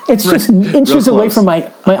 it's just inches away from my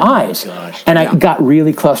eyes. Gosh, and I got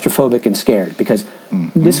really claustrophobic and scared, because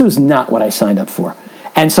this was not what I signed up for.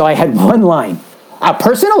 And so I had one line, a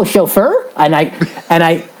personal chauffeur, and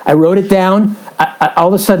I wrote it down. All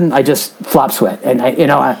of a sudden, I just flop sweat, and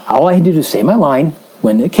all I had to do was say my line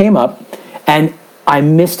when it came up, and I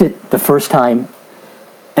missed it the first time,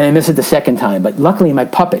 and I missed it the second time. But luckily, my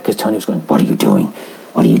puppet, because Tony was going, "What are you doing?"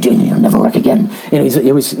 what are you doing? You'll never work again.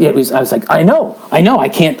 It was. I was like, I know, I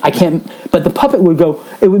can't. But the puppet would go,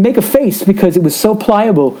 it would make a face because it was so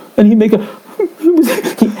pliable, and he'd make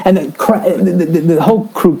and the whole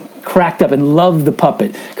crew cracked up and loved the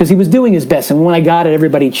puppet because he was doing his best. And when I got it,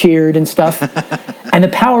 everybody cheered and stuff. And the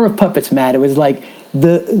power of puppets, Matt, it was like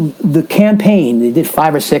the campaign, they did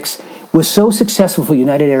 5 or 6, was so successful for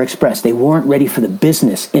United Air Express. They weren't ready for the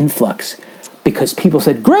business influx because people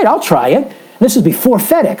said, great, I'll try it. This was before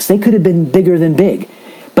FedEx. They could have been bigger than big.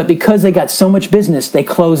 But because they got so much business, they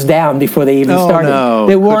closed down before they even started. No,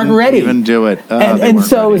 they weren't couldn't ready. Even do it. And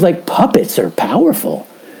so it was like, puppets are powerful.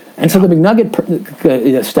 And so the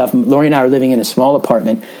McNugget stuff, Lori and I are living in a small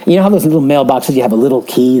apartment. You know how those little mailboxes, you have a little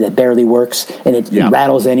key that barely works and it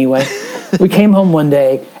rattles anyway? We came home one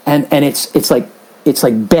day and it's like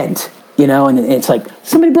bent, and it's like,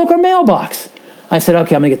 somebody broke our mailbox. I said,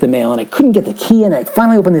 okay, I'm going to get the mail. And I couldn't get the key, and I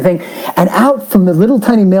finally opened the thing. And out from the little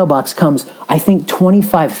tiny mailbox comes, I think,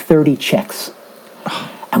 25, 30 checks.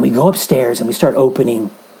 And we go upstairs, and we start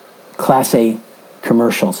opening Class A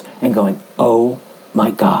commercials and going, oh,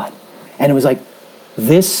 my God. And it was like,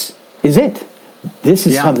 this is it. This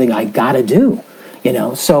is something I got to do.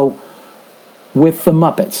 So with the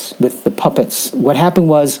Muppets, with the puppets, what happened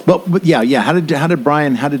was... But How did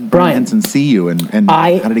Brian Henson see you, and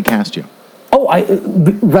how did he cast you? Oh,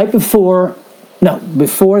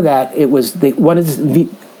 before that, it was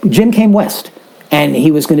Jim came west, and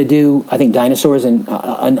he was going to do, I think, dinosaurs and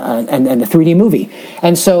the 3D movie.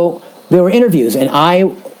 And so there were interviews, and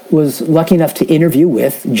I was lucky enough to interview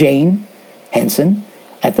with Jane Henson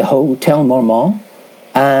at the Hotel Marmont,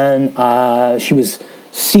 and she was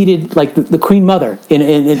seated like the Queen Mother in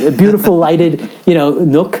a beautiful lighted,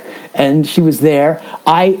 nook, and she was there.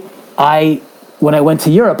 When I went to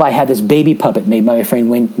Europe, I had this baby puppet made by my friend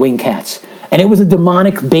Wayne Katz, and it was a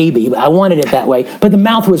demonic baby. I wanted it that way, but the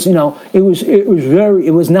mouth was, it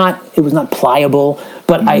was not pliable.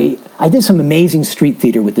 But I did some amazing street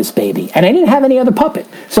theater with this baby, and I didn't have any other puppet,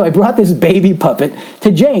 so I brought this baby puppet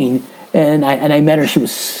to Jane. And I met her. She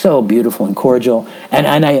was so beautiful and cordial. And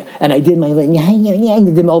I did my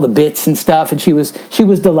did all the bits and stuff. And she was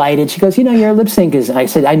delighted. She goes, your lip sync is. I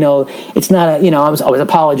said, I know it's not a. I was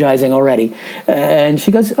apologizing already. And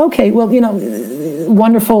she goes, okay, well,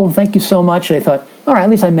 wonderful. Thank you so much. And I thought, all right, at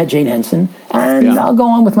least I met Jane Henson, and I'll go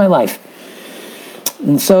on with my life.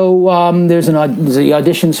 And so the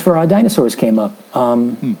auditions for our dinosaurs came up.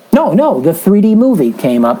 No, the 3D movie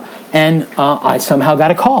came up, and I somehow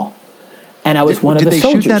got a call. And I was one of the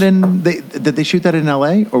soldiers. Did they shoot that in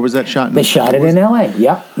L.A. or was that shot in... They shot it in L.A.,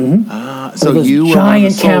 yeah. Mm-hmm. So you were one of the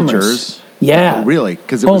soldiers. Cameras. Yeah. Oh, really?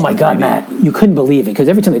 Oh, my God, Matt. You couldn't believe it, because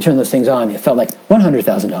every time they turned those things on, it felt like $100,000,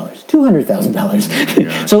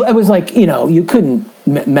 $200,000. So it was like, you couldn't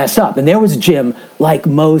mess up. And there was Jim, like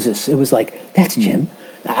Moses. It was like, that's Jim.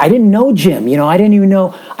 I didn't know Jim. I didn't even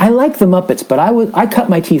know... I liked the Muppets, but I cut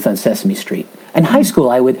my teeth on Sesame Street. In high school,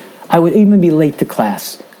 I would even be late to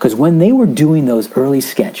class. Because when they were doing those early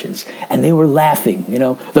sketches and they were laughing,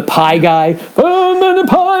 the pie guy, and the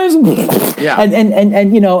pies, and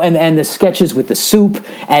the sketches with the soup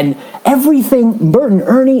and everything, Bert and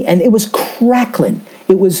Ernie, and it was crackling.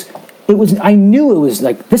 It was. I knew it was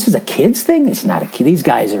like, this is a kid's thing. It's not a kid. These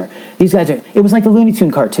guys are. It was like the Looney Tune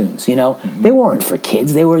cartoons. They weren't for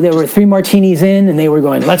kids. They were 3 martinis in, and they were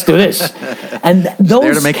going, let's do this. And those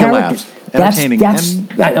there to make characters. You laugh. Entertaining.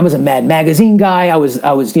 I was a Mad Magazine guy. I was,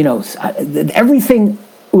 everything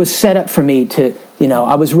was set up for me to,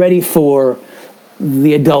 I was ready for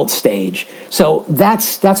the adult stage. So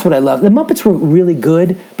that's what I love. The Muppets were really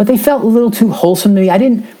good, but they felt a little too wholesome to me. I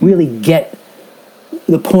didn't really get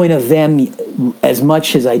the point of them as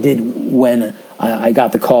much as I did when I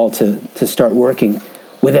got the call to start working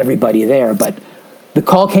with everybody there. But the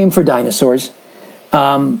call came for dinosaurs.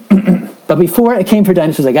 But before it came for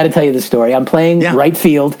dinosaurs, I got to tell you the story. I'm playing right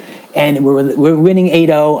field, and we're winning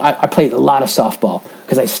 8-0. I played a lot of softball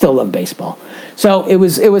because I still love baseball. So it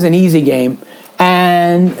was an easy game,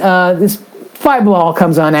 and this fly ball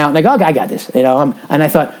comes on out, and I go, okay, I got this. And I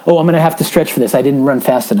thought, I'm going to have to stretch for this. I didn't run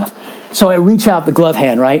fast enough. So I reach out the glove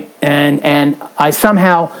hand, right, and I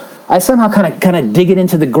somehow kind of dig it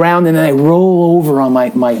into the ground, and then I roll over on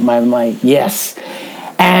my yes.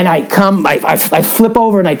 And I flip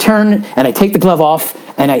over and I turn and I take the glove off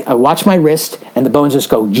and I watch my wrist and the bones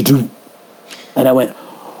just go, and I went,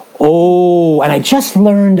 oh, and I just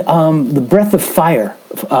learned the breath of fire,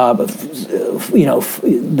 that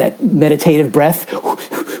meditative breath.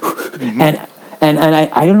 Mm-hmm. And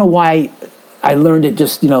I don't know why I learned it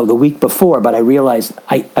just, the week before, but I realized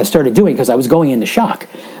I started doing it because I was going into shock.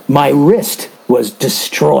 My wrist was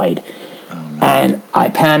destroyed. And I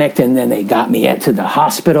panicked, and then they got me to the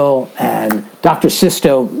hospital, and Dr.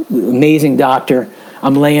 Sisto, amazing doctor,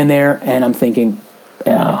 I'm laying there, and I'm thinking,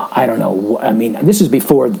 I don't know. I mean, this is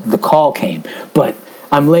before the call came, but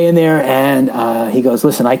I'm laying there, and he goes,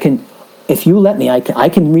 listen, if you let me, I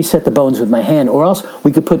can reset the bones with my hand, or else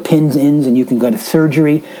we could put pins in and you can go to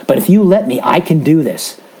surgery. But if you let me, I can do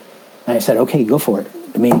this. And I said, okay, go for it.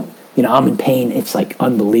 I mean, I'm in pain. It's like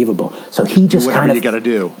unbelievable. So he just Whatever you got to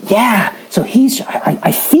do. Yeah. So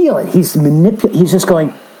I feel it. He's He's just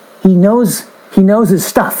going, he knows his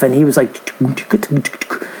stuff. And he was like,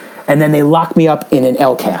 and then they lock me up in an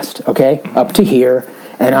L cast, okay, up to here.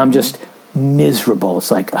 And I'm just miserable.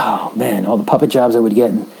 It's like, oh man, all the puppet jobs I would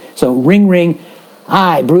get. So ring, ring.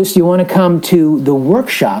 Hi, Bruce, do you want to come to the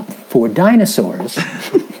workshop for dinosaurs?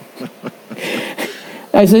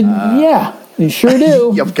 I said, yeah, you sure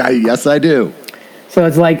do. Yes, I do. So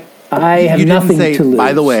it's like, I have You didn't nothing say, to lose.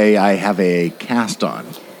 by the way, I have a cast on.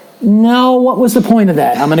 No, what was the point of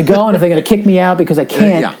that? I'm going to go, and if they're going to kick me out because I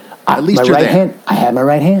can't, yeah. At least my you're right there. hand. I had my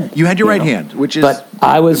right hand. You had your right hand, which is But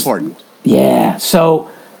I was important. Yeah.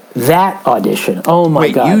 So that audition. Oh my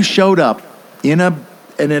Wait, God. you showed up in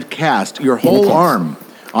a cast, your whole cast. arm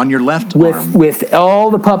on your left arm. with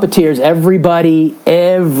all the puppeteers, everybody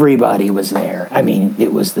was there. I mean,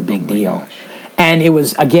 it was the big deal. And it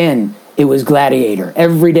was Gladiator.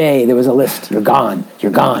 Every day there was a list. You're gone.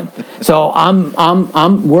 So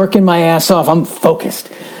I'm working my ass off. I'm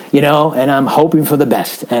focused, and I'm hoping for the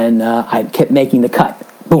best. And I kept making the cut.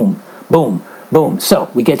 Boom, boom, boom. So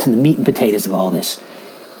we get to the meat and potatoes of all this.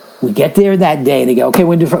 We get there that day. They go, okay,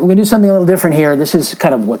 we're going to do something a little different here. This is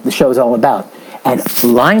kind of what the show is all about. And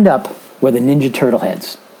lined up were the Ninja Turtle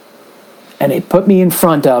heads. And they put me in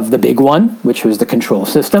front of the big one, which was the control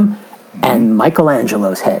system, and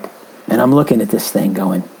Michelangelo's head. And I'm looking at this thing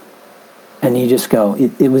going, and you just go,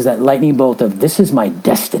 it was that lightning bolt of, this is my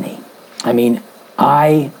destiny. I mean,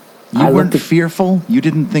 You weren't fearful? You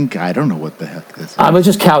didn't think, I don't know what the heck this is? I was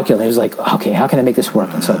just calculating. I was like, okay, how can I make this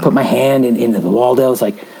work? And so I put my hand into the Waldo. I was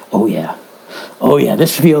like, oh yeah,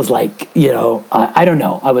 this feels like, I don't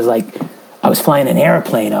know. I was like, I was flying an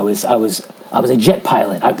airplane. I was a jet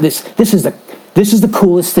pilot. This is the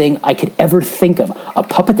coolest thing I could ever think of. A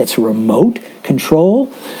puppet that's remote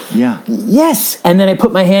control. Yeah. Yes. And then I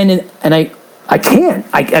put my hand in, and I can't.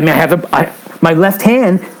 I have my left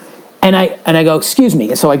hand. And I go, excuse me.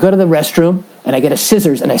 And so I go to the restroom, and I get a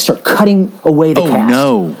scissors, and I start cutting away the cast.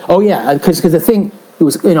 No. Oh yeah, because the thing, it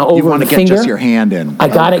was over You want the to get finger. just your hand in.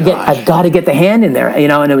 I've got to get the hand in there,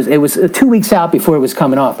 and it was 2 weeks out before it was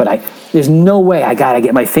coming off. But there's no way. I got to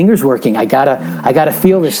get my fingers working. I gotta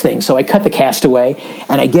feel this thing. So I cut the cast away,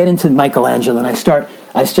 and I get into Michelangelo, and I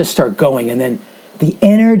just start going, and then the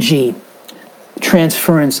energy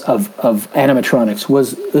transference of animatronics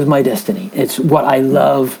was my destiny. It's what I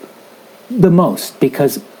love the most,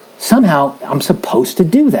 because somehow I'm supposed to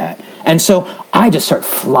do that. And so I just start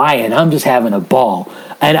flying. I'm just having a ball.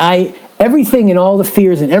 And everything and all the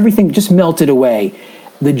fears and everything just melted away.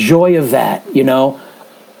 The joy of that,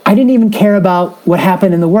 I didn't even care about what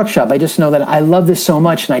happened in the workshop. I just know that I love this so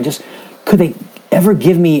much, and could they ever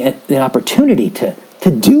give me an opportunity to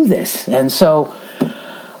do this? And so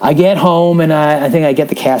I get home, and I think I get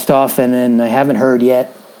the cast off, and then I haven't heard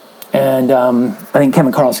yet. And I think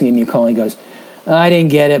Kevin Carlson gave me a call, and he goes, I didn't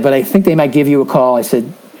get it, but I think they might give you a call. I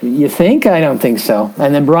said, you think? I don't think so.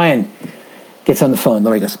 And then Brian gets on the phone.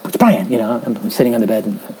 Lori goes, it's Brian. I'm sitting on the bed,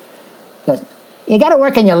 and he goes, you got to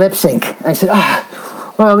work on your lip sync. I said,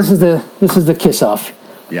 well, this is the kiss off.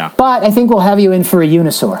 Yeah. But I think we'll have you in for a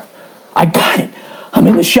Unisaur. I got it. I'm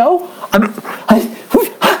in the show.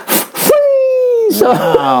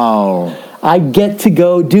 Wow. I get to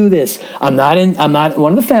go do this. I'm not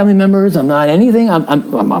one of the family members. I'm not anything.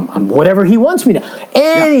 I'm whatever he wants me to.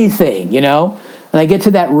 Anything, And I get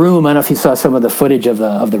to that room. I don't know if you saw some of the footage of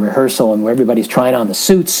the rehearsal, and where everybody's trying on the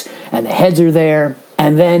suits and the heads are there.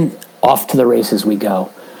 And then off to the races we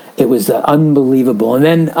go. It was unbelievable. And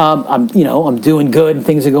then I'm doing good and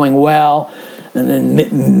things are going well. And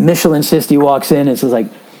then Michelin Sisti walks in, and it's just like,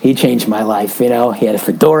 he changed my life, He had a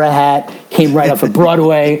fedora hat, came right off of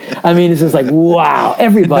Broadway. I mean, it's just like, wow,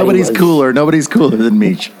 everybody. Nobody's cooler than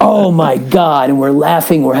Meech. Oh my God! And we're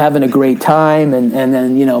laughing, we're having a great time, and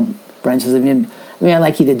then Brian says, I'd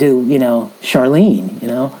like you to do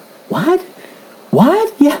Charlene.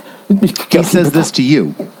 What? Yeah. He says this to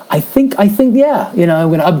you. I think, yeah. I'm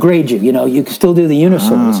going to upgrade you. You can still do the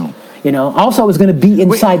Unisaurs. You know, also I was going to be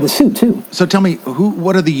inside the suit too. So tell me,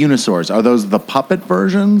 what are the Unisaurs? Are those the puppet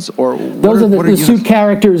versions, or Those are the suit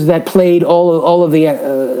characters that played all of the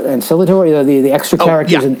ancillary, the extra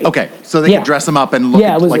characters. Yeah. Okay, so they could dress them up and look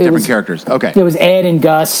like different characters. Okay, There was Ed and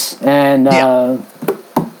Gus and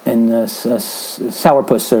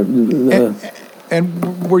Sourpuss.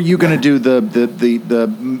 And were you going to do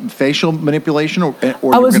the facial manipulation, or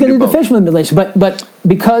I was going to do the facial manipulation, but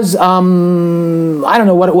because I don't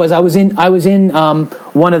know what it was, I was in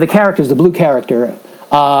one of the characters, the blue character,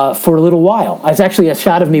 for a little while. It's actually a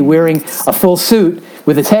shot of me wearing a full suit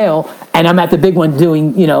with a tail, and I'm at the big one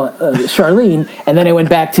doing Charlene, and then I went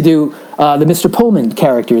back to do the Mr. Pullman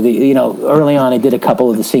character. Early on I did a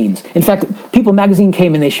couple of the scenes. In fact, People Magazine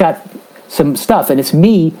came and they shot some stuff, and it's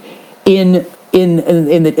me in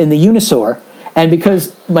the Unisaur, and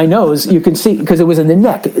because my nose, you can see, because it was in the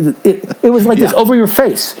neck, it was like this over your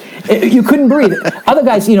face. You couldn't breathe. Other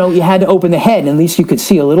guys, you had to open the head, and at least you could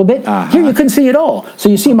see a little bit. Here, you couldn't see at all. So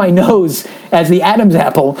you see my nose as the Adam's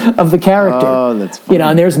apple of the character. Oh, that's funny.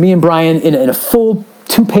 And there's me and Brian in a full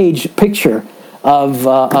 2-page picture of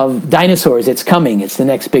dinosaurs. It's coming. It's the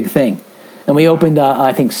next big thing. And we opened,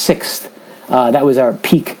 I think, 6th. That was our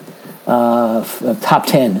peak. Top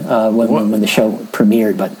 10 when the show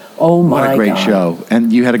premiered, but oh my god, what a great show!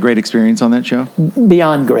 And you had a great experience on that show.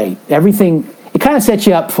 Beyond great. Everything. It kind of set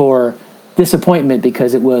you up for disappointment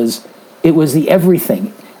because it was the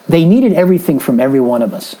everything. They needed everything from every one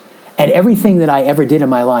of us, and everything that I ever did in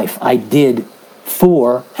my life, I did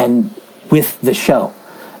for and with the show,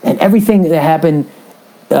 and everything that happened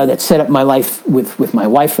that set up my life with my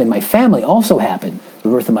wife and my family also happened. The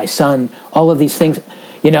birth of my son, all of these things.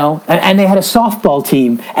 And they had a softball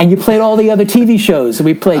team, and you played all the other TV shows.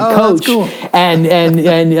 We played Coach, that's cool. and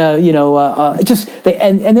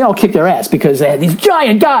they all kicked their ass because they had these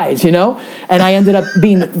giant guys, And I ended up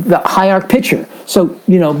being the high arc pitcher. So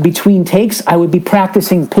between takes, I would be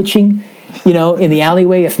practicing pitching, in the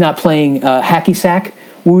alleyway, if not playing hacky sack.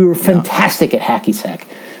 We were fantastic at hacky sack.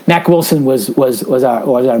 Mac Wilson was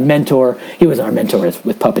our mentor. He was our mentor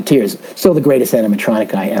with Puppeteers. Still the greatest animatronic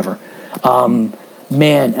guy ever.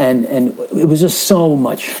 Man, and it was just so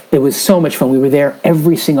much. It was so much fun. We were there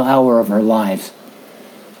every single hour of our lives.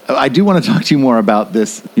 I do want to talk to you more about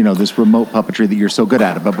this, this remote puppetry that you're so good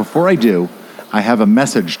at. But before I do, I have a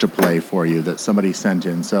message to play for you that somebody sent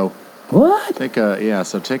in. So what? take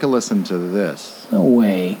a listen to this. No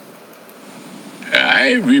way.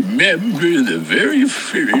 I remember the very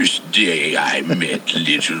first day I met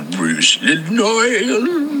little Bruce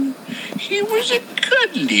Lenoir. He was a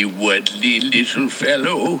cuddly, wuddly little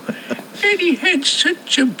fellow, and he had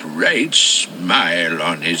such a bright smile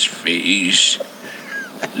on his face.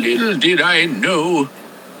 Little did I know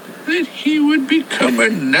that he would become a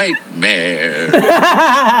nightmare.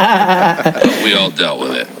 But we all dealt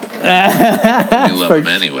with it. We love him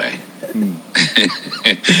anyway.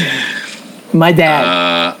 My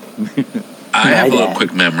dad. I have a little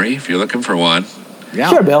quick memory, if you're looking for one. Yeah.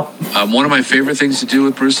 Sure, Bill. One of my favorite things to do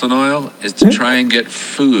with Bruce Lenoir is to try and get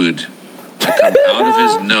food to come out of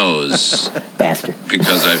his nose. Bastard.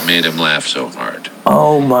 Because I've made him laugh so hard.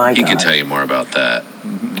 Oh, my God. He can tell you more about that.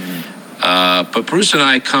 But Bruce and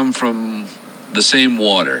I come from the same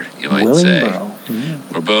water, you might say.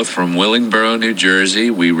 Mm-hmm. We're both from Willingboro, New Jersey.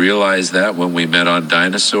 We realized that when we met on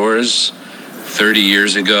Dinosaurs 30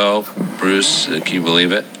 years ago. Bruce, can you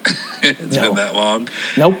believe it? It's been that long.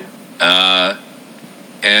 Nope.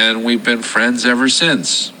 And we've been friends ever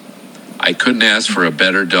since. I couldn't ask for a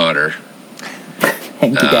better daughter.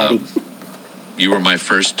 Thank you, Daddy. You were my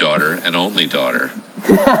first daughter and only daughter.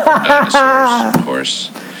 Dinosaurs, of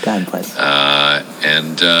course. God bless.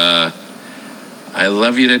 And I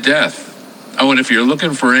love you to death. Oh, and if you're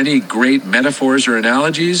looking for any great metaphors or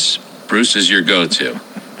analogies, Bruce is your go-to.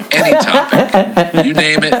 Any topic. You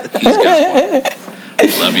name it, he's got one.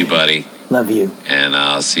 Love you, buddy. Love you. And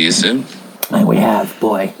I'll see you soon. And we have,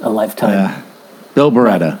 boy, a lifetime. Bill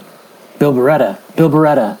Beretta. Bill Beretta.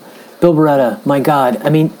 My God. I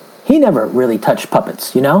mean, he never really touched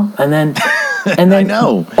puppets, And then I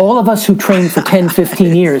know. All of us who trained for 10,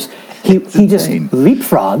 15 years, he just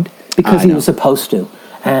leapfrogged because he was supposed to.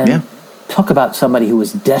 And talk about somebody who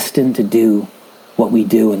was destined to do what we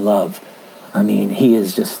do and love. I mean, he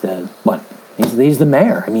is just he's the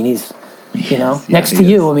mayor. I mean, he's next to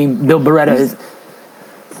you. I mean, Bill Beretta is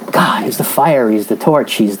the fire. He's the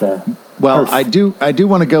torch. He's the Well, earth. I do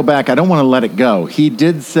want to go back. I don't want to let it go. He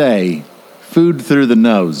did say food through the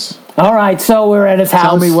nose. All right, so we're at his house.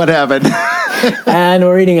 Tell me what happened. And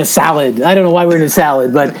we're eating a salad. I don't know why we're eating a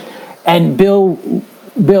salad, and Bill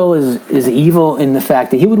is evil in the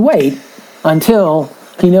fact that he would wait until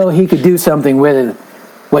he could do something with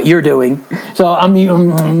what you're doing. So I'm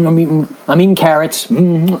eating carrots,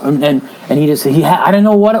 and I don't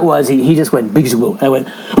know what it was. He just went big blue. I went,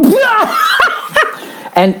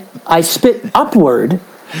 and I spit upward,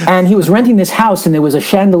 and he was renting this house, and there was a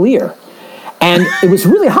chandelier, and it was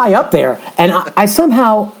really high up there, and I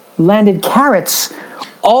somehow landed carrots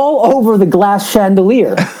all over the glass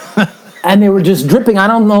chandelier, and they were just dripping. I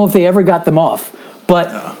don't know if they ever got them off,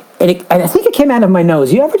 but and I think it came out of my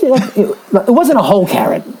nose. You ever did that? It wasn't a whole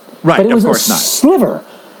carrot, Right, but it of was a course not. sliver.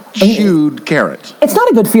 Chewed carrot. It's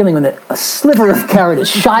not a good feeling when a sliver of carrot is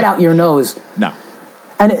shot out your nose. No.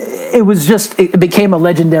 And it was just, it became a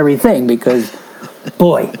legendary thing because,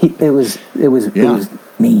 boy, it was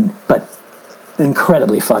mean, but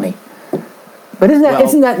incredibly funny. But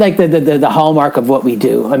isn't that like the hallmark of what we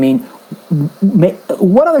do? I mean,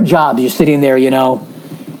 what other jobs you're sitting there,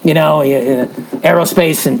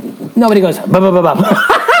 aerospace, and nobody goes, bah, bah, bah,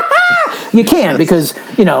 bah. You can't because,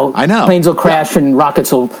 I know. planes will crash and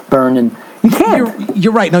rockets will burn, and you can't.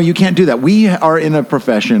 You're right. No, you can't do that. We are in a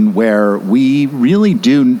profession where we really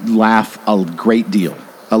do laugh a great deal,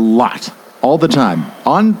 a lot, all the time,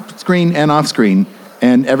 on screen and off screen,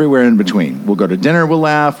 and everywhere in between. We'll go to dinner, we'll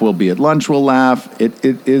laugh. We'll be at lunch, we'll laugh. It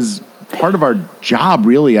is part of our job,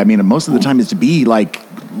 really. I mean, most of the time is to be like,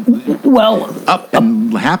 up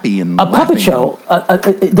and happy and a puppet show.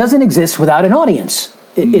 It doesn't exist without an audience.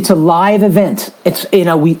 It's a live event. It's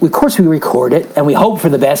we of course we record it and we hope for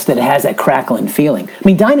the best that it has that crackling feeling. I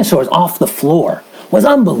mean, Dinosaurs Off the Floor was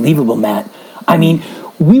unbelievable, Matt. I mean,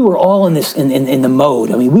 we were all in this in the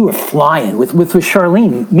mode. I mean, we were flying with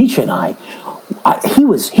Charlene, Misha, and I.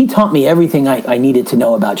 He taught me everything I needed to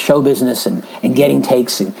know about show business and getting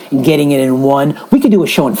takes and getting it in one. We could do a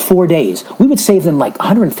show in 4 days. We would save them like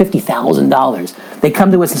 $150,000. They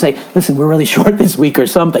come to us and say, listen, we're really short this week or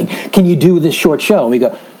something. Can you do this short show? And we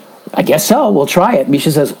go, I guess so. We'll try it.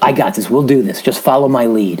 Misha says, I got this. We'll do this. Just follow my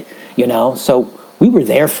lead. So we were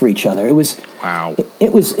there for each other. It was wow.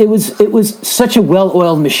 It was such a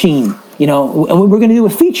well-oiled machine. And we were going to do a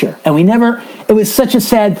feature, and it was such a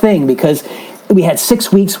sad thing because we had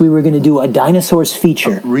 6 weeks. We were going to do a Dinosaurs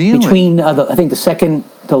feature between I think the second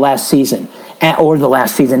to last season or the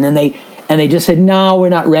last season, and they just said no, we're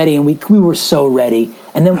not ready, and we were so ready,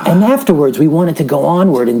 and afterwards we wanted to go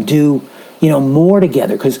onward and do more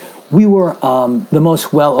together because we were the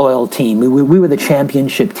most well-oiled team. We were the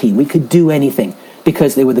championship team. We could do anything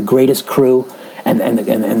because they were the greatest crew and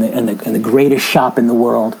the greatest shop in the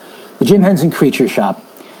world, the Jim Henson Creature Shop,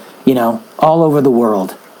 all over the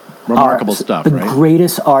world. Remarkable stuff, the right?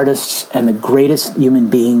 greatest artists and the greatest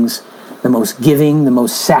human beings, the most giving, the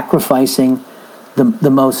most sacrificing,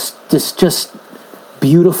 the most just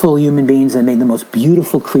beautiful human beings that made the most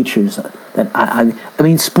beautiful creatures. That I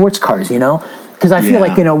mean, sports cars, because I feel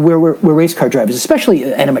like we're race car drivers, especially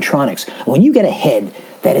animatronics. When you get a head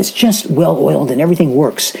that is just well oiled and everything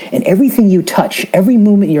works, and everything you touch, every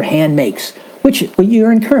movement your hand makes, which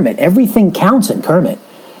you're in Kermit, everything counts in Kermit,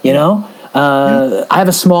 I have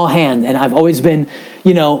a small hand, and I've always been,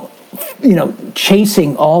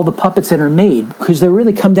 chasing all the puppets that are made because they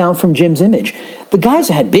really come down from Jim's image. The guys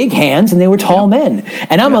had big hands and they were tall men,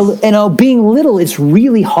 and I'm being little. It's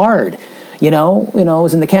really hard. It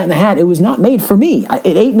was in The Cat in the Hat. It was not made for me.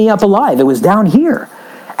 It ate me up alive. It was down here,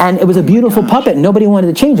 and it was a beautiful puppet. And nobody wanted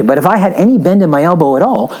to change it. But if I had any bend in my elbow at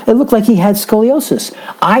all, it looked like he had scoliosis.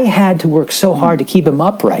 I had to work so hard to keep him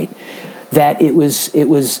upright that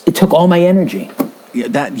it took all my energy.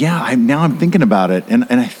 Now I'm thinking about it, and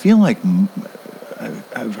I feel like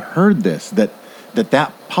I've heard this that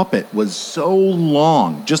puppet was so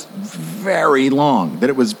long, just very long, that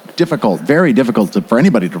it was very difficult for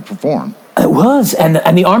anybody to perform. It was,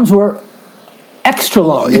 and the arms were extra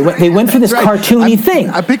long. They went for this cartoony thing.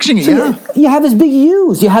 I'm picturing it. So you have this big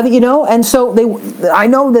U's. You have and so I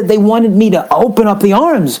know that they wanted me to open up the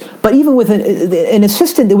arms, but even with an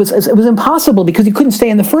assistant, it was impossible because he couldn't stay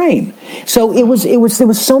in the frame. So there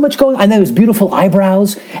was so much going on. And there was beautiful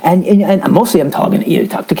eyebrows, and mostly I'm talking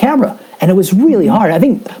to camera, and it was really hard. I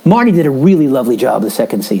think Marty did a really lovely job the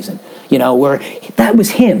second season. Where that was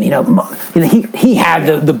him. He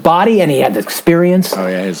had the body and he had the experience. Oh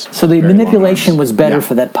yeah. So the manipulation was better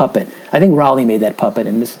for that puppet. I think Raleigh made that puppet,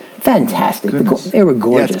 and it's fantastic. They were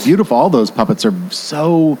gorgeous. Yeah, it's beautiful. All those puppets are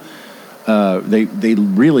so. They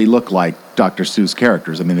really look like Dr. Seuss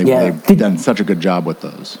characters. I mean, they've done such a good job with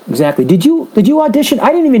those. Exactly. Did you audition?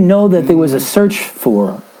 I didn't even know that there was a search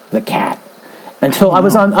for the cat until I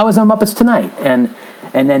was on Muppets Tonight,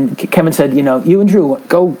 and then Kevin said, you and Drew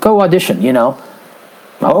go audition.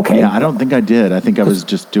 Oh, okay. Yeah, I don't think I did. I think I was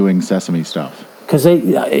just doing Sesame stuff. because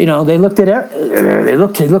they looked at they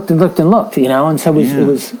looked and looked, and so it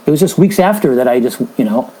was just weeks after that I just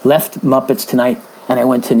left Muppets Tonight and I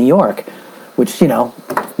went to New York, which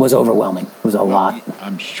was overwhelming. It was a lot.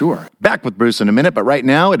 I'm sure. Back with Bruce in a minute, but right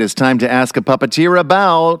now it is time to ask a puppeteer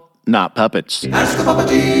about not puppets. Ask a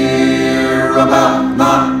puppeteer about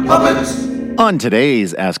not puppets. On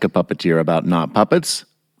today's Ask a Puppeteer About Not Puppets,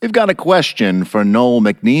 we've got a question for Noel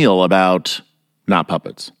McNeil about not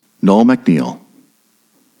puppets. Noel McNeil,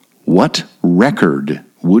 what record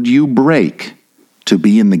would you break to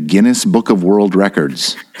be in the Guinness Book of World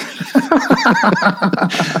Records?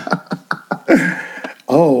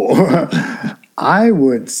 I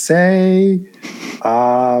would say,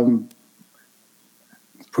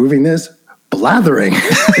 proving this, blathering.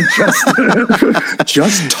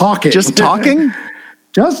 just talking. Just talking?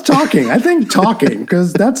 Just talking. I think talking,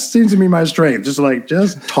 because that seems to be my strength.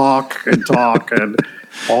 Just talk and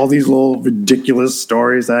all these little ridiculous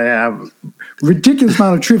stories I have. Ridiculous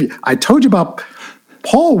amount of trivia. I told you about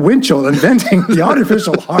Paul Winchell inventing the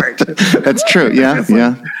artificial heart. That's true. Yeah.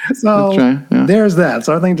 So there's that.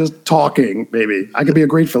 So I think just talking, maybe. I could be a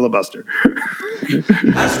great filibuster.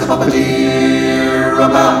 Ask the puppeteer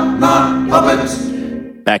about not puppets.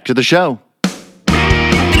 Back to the show.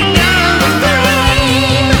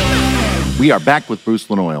 We are back with Bruce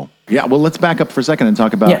Lanoil. Yeah, well, let's back up for a second and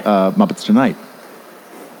talk about Muppets Tonight.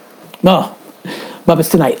 Oh, Muppets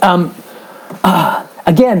Tonight.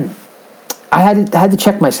 Again, I had to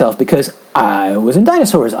check myself because I was in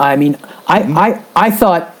Dinosaurs. I mean, I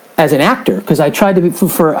thought as an actor, because I tried to be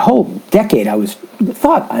for a whole decade. I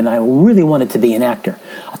really wanted to be an actor.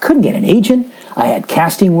 I couldn't get an agent. I had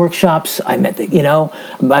casting workshops. I met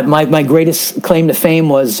my greatest claim to fame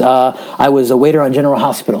was I was a waiter on General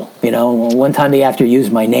Hospital. One time the actor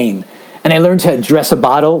used my name. And I learned to dress a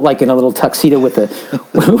bottle like in a little tuxedo with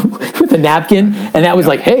a napkin, and that was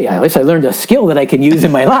like, hey, at least I learned a skill that I can use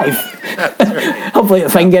in my life. Hopefully,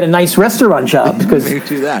 if I can get a nice restaurant job, because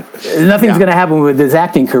nothing's going to happen with this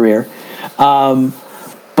acting career.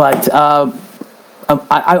 But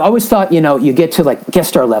I always thought, you get to like guest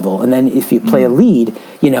star level, and then if you play a lead,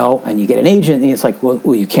 and you get an agent, and it's like,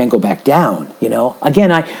 well, you can't go back down.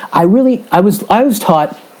 Again, I was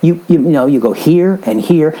taught. You go here and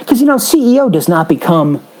here, because CEO does not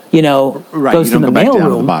become goes to the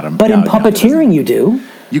mailroom, but in puppeteering you do.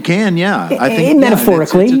 You can, yeah. I think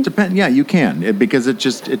metaphorically, it depends. Yeah, you can because it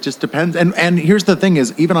just depends. And here's the thing: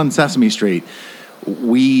 is even on Sesame Street,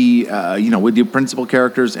 we we do principal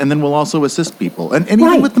characters, and then we'll also assist people, and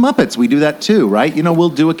even with the Muppets, we do that too, right? We'll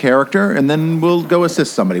do a character, and then we'll go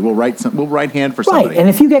assist somebody. We'll right hand for somebody. Right, and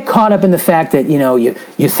if you get caught up in the fact that you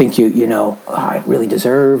think I really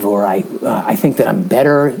deserve, or I think that I'm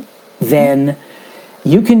better than.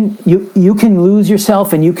 You can lose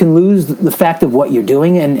yourself, and you can lose the fact of what you're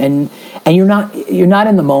doing, and you're not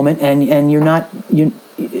in the moment, and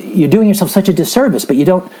you're doing yourself such a disservice, but you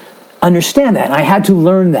don't understand that. And I had to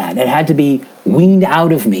learn that. It had to be weaned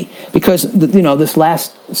out of me, because this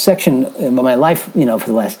last section of my life, for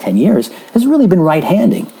the last 10 years, has really been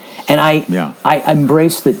right-handing, and I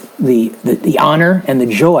embrace the honor and the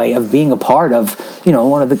joy of being a part of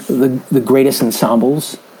one of the greatest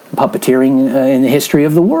ensembles. Puppeteering in the history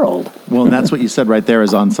of the world. Well, and that's what you said right there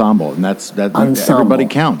is ensemble, and that's ensemble. Everybody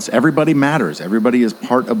counts. Everybody matters. Everybody is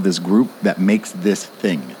part of this group that makes this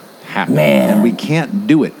thing happen. Man. And we can't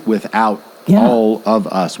do it without all of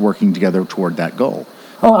us working together toward that goal.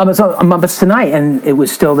 Oh, I'm Muppets Tonight, and it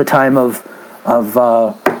was still the time of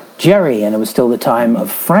Jerry, and it was still the time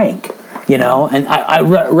of Frank. And I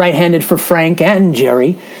right-handed for Frank and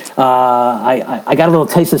Jerry. I got a little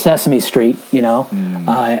taste of Sesame Street,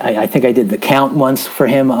 I think I did the Count once for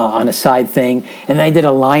him on a side thing, and I did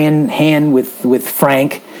a lion hand with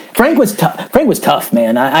Frank. Frank was tough,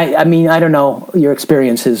 man. I mean, I don't know your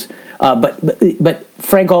experiences, but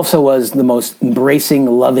Frank also was the most embracing,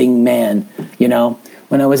 loving man,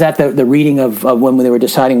 When I was at the reading of when they were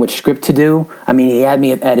deciding which script to do, I mean, he had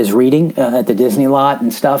me at his reading at the Disney lot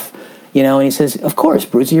and stuff. And he says, "Of course,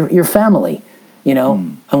 Bruce, your family."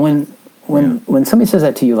 And when somebody says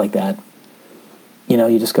that to you like that,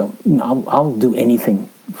 you just go, I'll do anything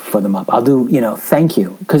for them up. I'll do, thank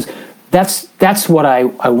you, because that's what I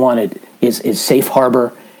wanted is safe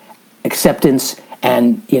harbor, acceptance,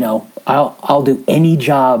 and I'll do any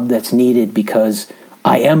job that's needed because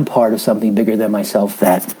I am part of something bigger than myself.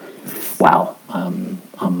 That, wow,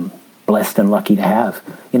 I'm blessed and lucky to have,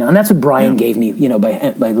 and that's what Brian gave me,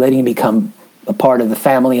 by letting me become a part of the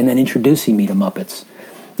family and then introducing me to Muppets.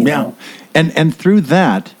 You know? And through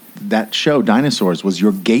that show, Dinosaurs, was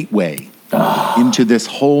your gateway into this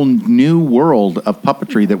whole new world of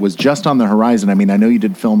puppetry that was just on the horizon. I mean, I know you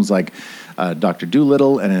did films like Dr.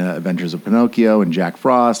 Dolittle and Adventures of Pinocchio and Jack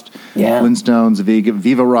Frost, Flintstones,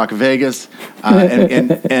 Viva Rock Vegas,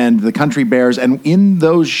 and The Country Bears. And in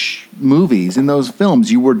those movies, in those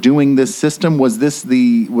films, you were doing this system. Was this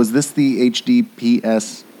the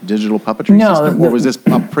HDPS digital puppetry system, or was this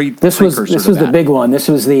a precursor? This was the big one. This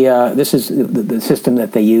is the system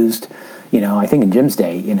that they used. I think in Jim's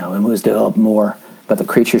day, and it was developed more by the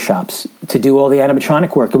Creature Shops to do all the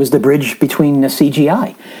animatronic work. It was the bridge between the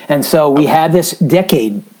CGI. And so we had this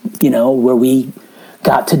decade, where we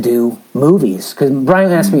got to do movies. Because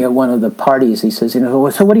Brian asked me at one of the parties, he says, so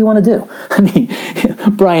what do you want to do? I mean,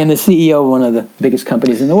 Brian, the CEO of one of the biggest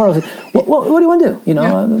companies in the world, said, what do you want to do?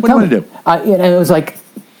 What do you want to do? And it was like,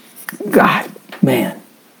 God, man.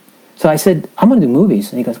 So I said, I'm going to do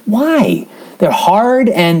movies. And he goes, why? They're hard,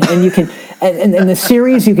 and you can, and the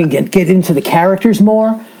series, you can get into the characters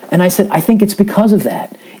more. And I said, I think it's because of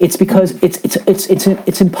that. It's because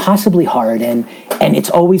it's impossibly hard, and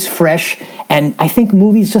it's always fresh. And I think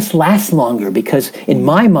movies just last longer because, in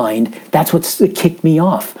my mind, that's what kicked me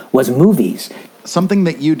off was movies. Something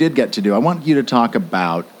that you did get to do. I want you to talk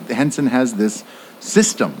about. Henson has this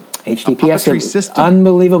system. HDPS system.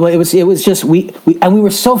 Unbelievable. It was just we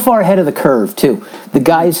were so far ahead of the curve too. The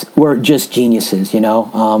guys were just geniuses, just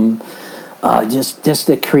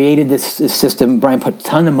that created this system. Brian put a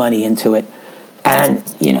ton of money into it, and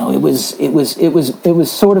it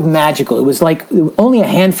was sort of magical. It was like only a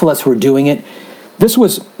handful of us were doing it. This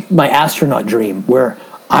was my astronaut dream, where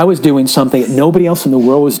I was doing something that nobody else in the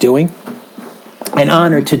world was doing, and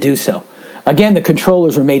honored to do so. Again, the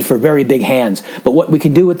controllers were made for very big hands, but what we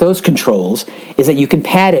can do with those controls is that you can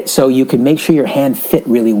pad it so you can make sure your hand fit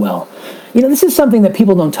really well. This is something that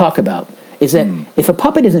people don't talk about, is that if a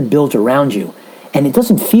puppet isn't built around you and it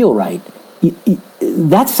doesn't feel right,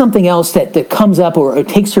 that's something else that comes up or it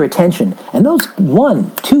takes your attention. And those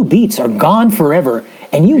 1-2 beats are gone forever,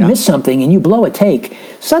 and you miss something and you blow a take,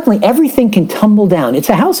 suddenly everything can tumble down. It's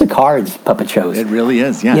a house of cards, puppet shows. It really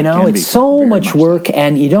is, yeah. It's so much work,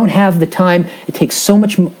 and you don't have the time. It takes so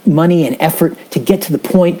much money and effort to get to the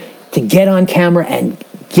point, to get on camera and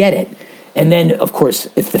get it. And then, of course,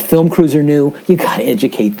 if the film crews are new, you got to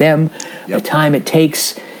educate them. The time it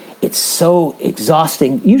takes, it's so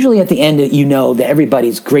exhausting. Usually at the end, that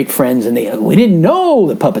everybody's great friends, and we didn't know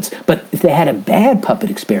the puppets. But if they had a bad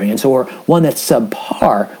puppet experience or one that's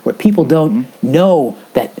subpar, where people don't know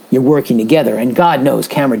that you're working together, and God knows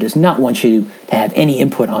camera does not want you to have any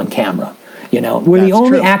input on camera. We're the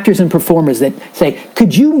only actors and performers that say,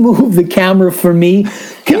 could you move the camera for me?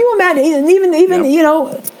 Can you imagine, even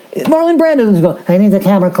Marlon Brando doesn't go, I need the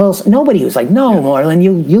camera close. Nobody was like, no, Marlon,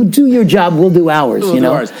 you do your job, we'll do ours.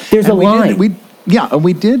 There's a line.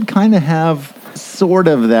 We did kind of have sort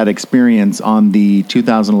of that experience on the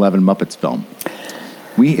 2011 Muppets film.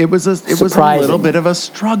 It was a little bit of a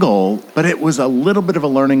struggle, but it was a little bit of a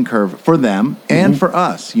learning curve for them and for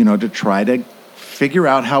us, to try to figure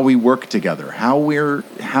out how we work together, how we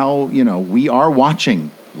are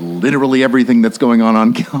watching literally everything that's going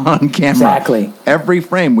on camera. Exactly. Every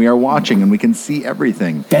frame we are watching, and we can see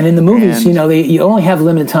everything. And in the movies, you only have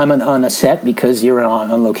limited time on a set because you're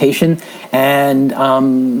on location, and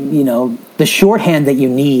the shorthand that you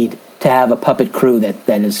need to have a puppet crew that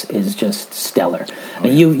is just stellar.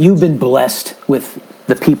 And you've been blessed with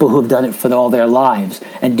the people who have done it for all their lives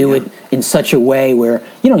and do it in such a way where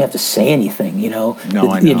you don't have to say anything.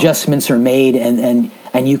 The adjustments are made, and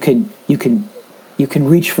you can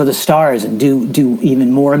reach for the stars and do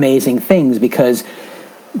even more amazing things because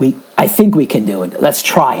I think we can do it. Let's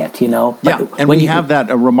try it, And we have that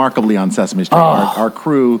remarkably on Sesame Street. Our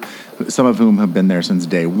crew, some of whom have been there since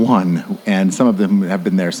day one, and some of them have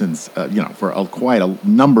been there since, for quite a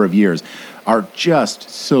number of years, are just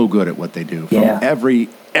so good at what they do from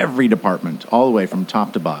every department, all the way from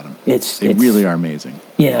top to bottom. They really are amazing.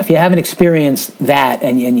 If you haven't experienced that,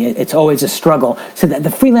 and it's always a struggle. So that the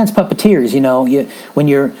freelance puppeteers, when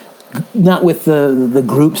you're not with the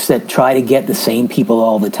groups that try to get the same people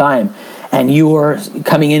all the time, and you're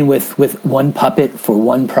coming in with one puppet for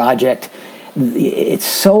one project, it's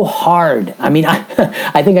so hard. I mean,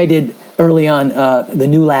 I think I did early on the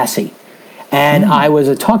new Lassie, and I was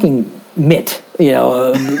a talking mitt,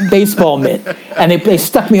 a baseball mitt, and they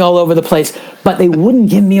stuck me all over the place, but they wouldn't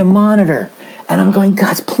give me a monitor. And I'm going,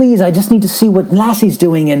 God, please, I just need to see what Lassie's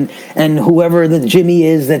doing and whoever the Jimmy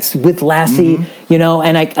is that's with Lassie,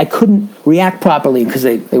 and I couldn't react properly because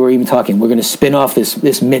they were even talking, we're going to spin off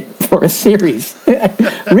this mitt for a series.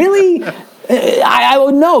 Really? I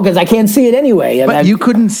would know because I can't see it anyway. But you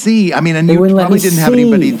couldn't see. I mean, and They you wouldn't let probably me didn't have see.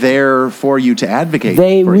 anybody there for you to advocate.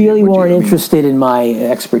 They for you, really would you? weren't I mean, interested in my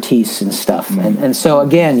expertise and stuff. And so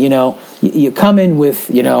again, you come in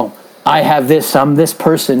with, I have this, I'm this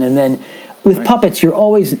person, and then with puppets, you're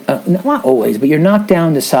always, not always, but you're knocked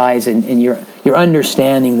down to size, and you're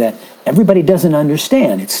understanding that everybody doesn't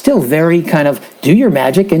understand. It's still very kind of do your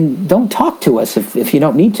magic and don't talk to us if you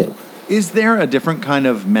don't need to. Is there a different kind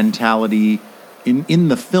of mentality in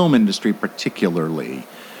the film industry, particularly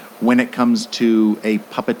when it comes to a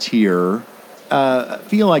puppeteer? I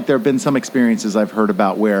feel like there have been some experiences I've heard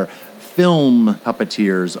about where film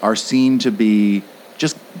puppeteers are seen to be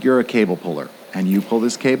just, you're a cable puller and you pull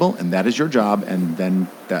this cable and that is your job, and then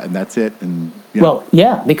and that's it. And Well,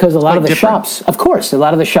 yeah, because a lot of the different. shops, of course, a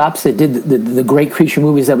lot of the shops that did the great creature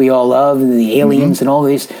movies that we all love, and the Aliens and all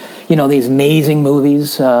these, these amazing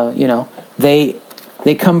movies,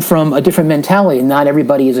 they come from a different mentality. And not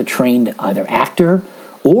everybody is a trained either actor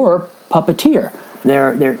or puppeteer.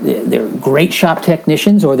 They're great shop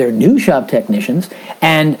technicians or they're new shop technicians,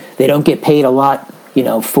 and they don't get paid a lot,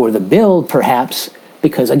 for the build, perhaps,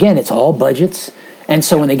 because again, it's all budgets. And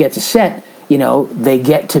so when they get to set, they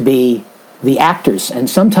get to be the actors. And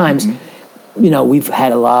sometimes, we've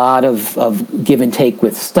had a lot of give and take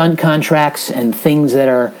with stunt contracts and things that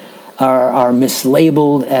are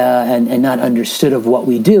mislabeled and not understood of what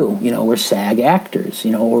we do. We're SAG actors,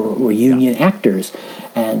 or we're union actors.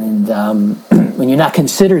 And when you're not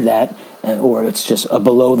considered that, or it's just a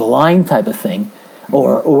below the line type of thing,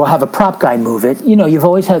 or we'll have a prop guy move it, you've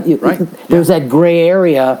always had, there's that gray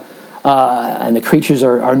area, and the creatures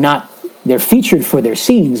are not, they're featured for their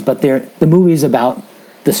scenes, but the movie's about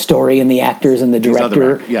the story and the actors and the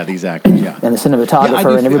director. These actors, yeah. And the cinematographer I do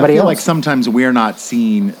and everybody I feel else. like sometimes we're not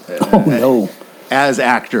seen as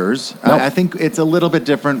actors. Nope. I think it's a little bit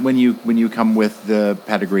different when you come with the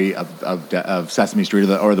pedigree of Sesame Street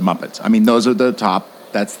or the Muppets. I mean, those are the top.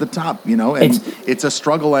 That's the top, and it's a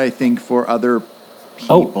struggle, I think, for other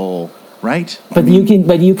people, right? But you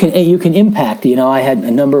can impact. I had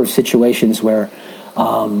a number of situations where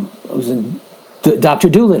I was in Dr.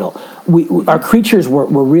 Dolittle. Our creatures were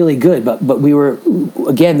really good, but we were,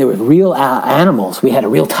 again, there were real animals. We had a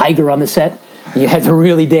real tiger on the set. You had to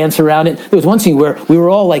really dance around it. There was one scene where we were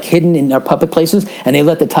all like hidden in our puppet places, and they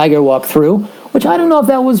let the tiger walk through, which I don't know if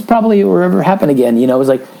that was probably or ever happen again. It was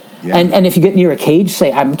like, and if you get near a cage,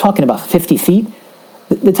 say I'm talking about 50 feet,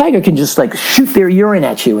 the tiger can just like shoot their urine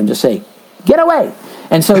at you and just say, "Get away!"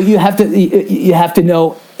 And so you have to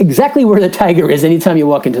know exactly where the tiger is anytime you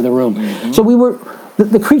walk into the room. So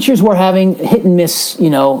the creatures were having hit and miss,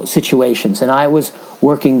 situations, and I was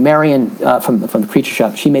working. Marion from the Creature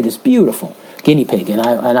Shop, she made this beautiful guinea pig, and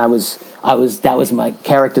I was that was my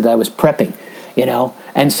character that I was prepping,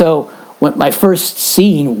 And so when my first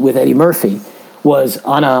scene with Eddie Murphy was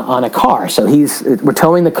on a car. So we're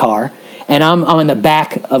towing the car, and I'm in the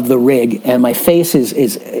back of the rig, and my face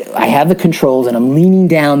is I have the controls, and I'm leaning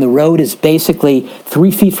down. The road is basically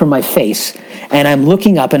 3 feet from my face, and I'm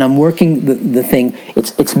looking up, and I'm working the thing.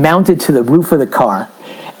 It's mounted to the roof of the car,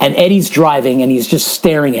 and Eddie's driving, and he's just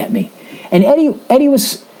staring at me. And Eddie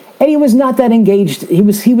was not that engaged. He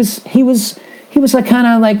was like kind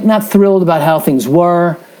of like not thrilled about how things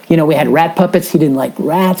were. We had rat puppets. He didn't like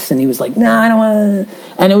rats, and he was like, "No, I don't want to."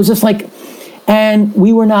 And it was just like, and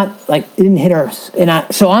we were not like, it didn't hit us.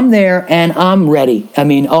 So I'm there, and I'm ready. I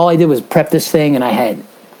mean, all I did was prep this thing, and I had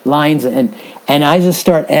lines, and I just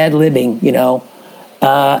start ad-libbing,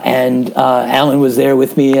 and Alan was there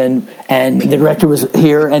with me, and the director was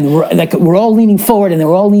here, and we're all leaning forward, and they're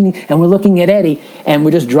all leaning, and we're looking at Eddie, and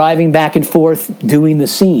we're just driving back and forth doing the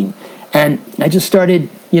scene. And I just started,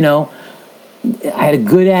 I had a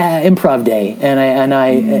good improv day,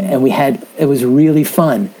 and we had, it was really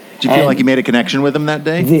fun. Did you feel like you made a connection with him that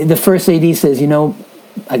day? The first AD says,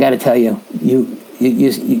 I got to tell you,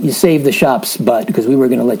 you saved the shop's butt, because we were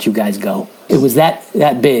going to let you guys go. It was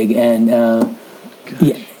that big, and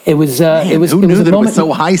it was. Man, it was. Who it knew was a that moment. it was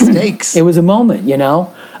so high stakes? It was a moment,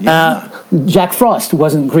 Yeah. Jack Frost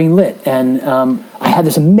wasn't greenlit, and I had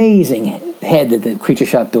this amazing head that the Creature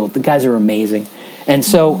Shop built. The guys are amazing, and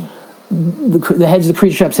so the heads of the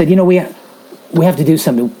Creature Shop said, we have to do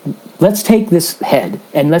something. Let's take this head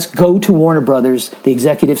and let's go to Warner Brothers, the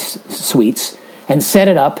executive suites, and set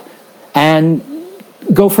it up and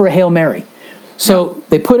go for a Hail Mary. So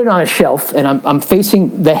they put it on a shelf, and I'm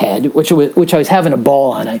facing the head, which I was having a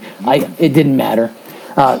ball on. It didn't matter.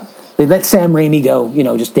 They let Sam Raimi go,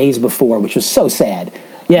 just days before, which was so sad.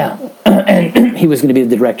 Yeah, and he was going to be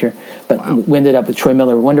the director, but we ended up with Troy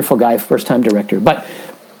Miller, a wonderful guy, first-time director. But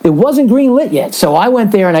it wasn't green lit yet. So I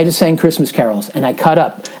went there and I just sang Christmas carols and I cut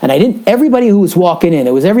up. And I didn't, everybody who was walking in,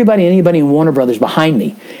 it was everybody, anybody in Warner Brothers behind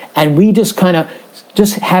me. And we just kind of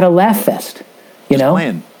just had a laugh fest, you know?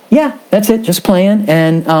 Playing. Yeah, that's it, just playing.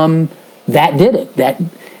 And that did it,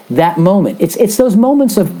 that moment. It's those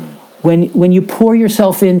moments of when you pour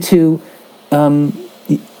yourself into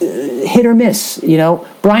hit or miss, you know?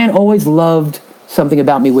 Brian always loved something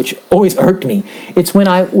about me which always irked me. It's when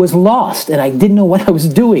I was lost and I didn't know what I was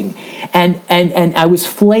doing, and I was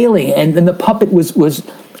flailing, and then the puppet was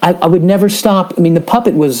I would never stop. I mean, the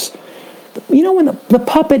puppet was, you know, when the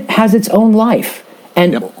puppet has its own life,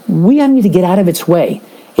 and we need to get out of its way.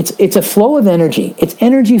 It's a flow of energy. It's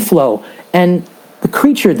energy flow, and the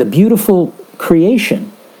creature, the beautiful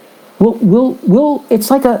creation, will it's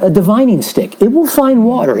like a divining stick. It will find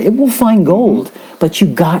water. It will find gold. But you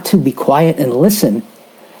got to be quiet and listen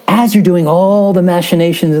as you're doing all the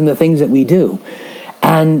machinations and the things that we do.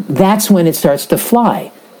 And that's when it starts to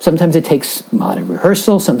fly. Sometimes it takes modern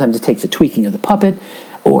rehearsal. Sometimes it takes a tweaking of the puppet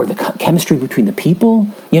or the chemistry between the people.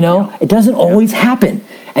 You know, it doesn't always happen.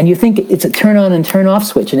 And you think it's a turn on and turn off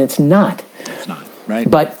switch, and it's not. It's not, right?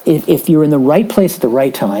 But if you're in the right place at the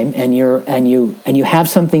right time, and you have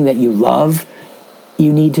something that you love,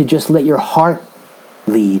 you need to just let your heart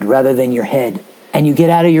lead rather than your head, and you get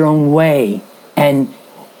out of your own way, and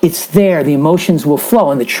it's there. The emotions will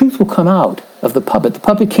flow, and the truth will come out of the puppet.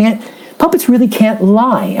 Puppets really can't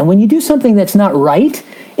lie, and when you do something that's not right,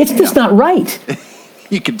 it's just not right.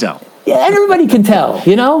 You can tell. Yeah, everybody can tell,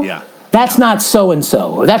 you know? Yeah. That's not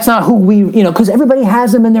so-and-so, or that's not who we, you know, because everybody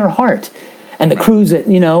has them in their heart. And the crews that,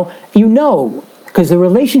 you know, because the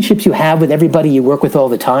relationships you have with everybody you work with all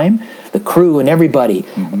the time, the crew and everybody,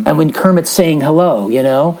 and when Kermit's saying hello, you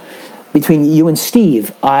know, between you and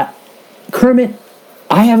Steve, Kermit,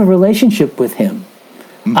 I have a relationship with him.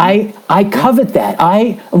 I covet that.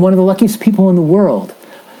 I am one of the luckiest people in the world.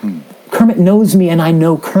 Kermit knows me and I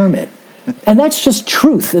know Kermit. And that's just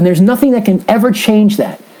truth, and there's nothing that can ever change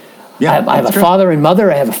that. Yeah, I have a father and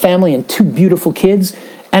mother, I have a family and 2 beautiful kids,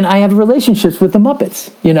 and I have relationships with the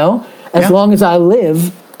Muppets, you know? As long as I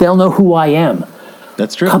live, they'll know who I am.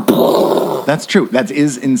 That's true. That's true. That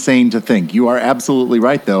is insane to think. You are absolutely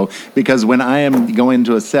right, though, because when I am going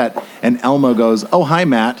to a set and Elmo goes, "Oh, hi,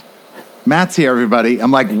 Matt. Matt's here, everybody." I'm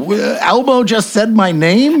like, Elmo just said my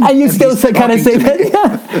name? And you still kind of say that?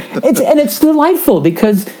 Yeah. It's delightful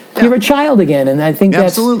because you're a child again, and I think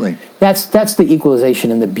absolutely. That's the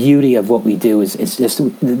equalization and the beauty of what we do is it's just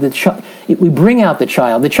we bring out the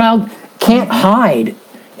child. The child can't hide.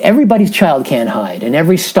 Everybody's child can't hide, and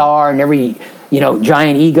every star and every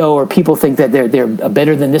giant ego, or people think that they're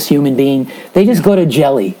better than this human being. They just go to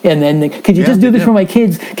jelly, and then could you just do this for my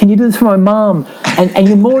kids? Can you do this for my mom? And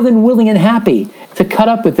you're more than willing and happy to cut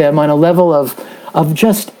up with them on a level of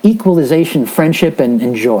just equalization, friendship,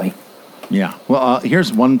 and joy. Yeah. Well,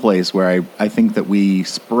 here's one place where I think that we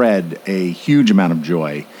spread a huge amount of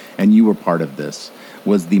joy, and you were part of this,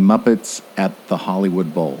 was the Muppets at the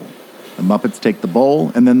Hollywood Bowl. The Muppets take the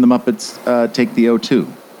bowl, and then the Muppets take the O2.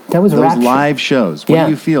 That was those live shows. What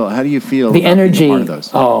do you feel? How do you feel? The energy. Part of those?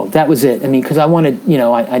 Oh, that was it. I mean, because I wanted,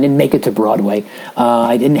 I didn't make it to Broadway.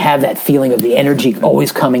 I didn't have that feeling of the energy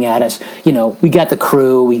always coming at us. We got the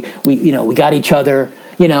crew. We got each other.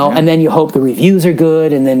 And then you hope the reviews are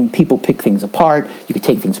good, and then people pick things apart. You can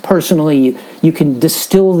take things personally. You can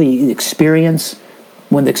distill the experience.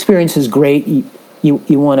 When the experience is great,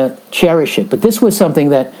 you want to cherish it. But this was something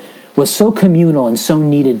that was so communal and so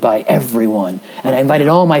needed by everyone. And I invited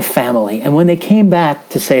all my family. And when they came back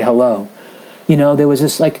to say hello, there was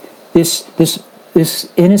this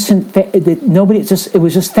innocent it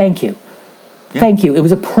was just thank you. Yeah. Thank you. It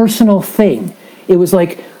was a personal thing. It was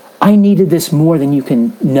like, I needed this more than you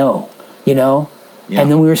can know, Yeah. And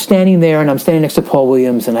then we were standing there, and I'm standing next to Paul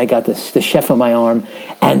Williams, and I got the chef on my arm,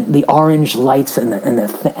 and the orange lights and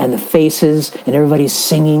the faces, and everybody's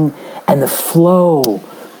singing, and the flow.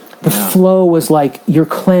 The flow was like, you're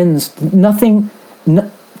cleansed.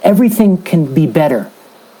 Everything can be better.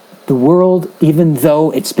 The world, even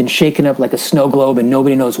though it's been shaken up like a snow globe and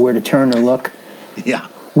nobody knows where to turn or look,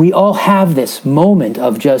 we all have this moment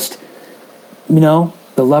of just,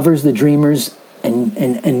 the lovers, the dreamers,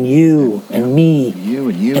 and you and me. You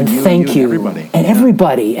and you and you thank and you. Everybody. And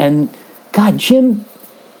everybody. And God, Jim,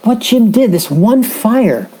 what Jim did, this one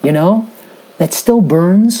fire, that still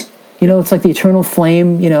burns. It's like the eternal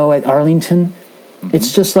flame, at Arlington. Mm-hmm.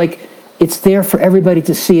 It's just like, it's there for everybody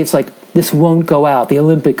to see. It's like, this won't go out, the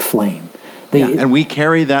Olympic flame. And we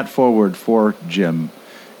carry that forward for Jim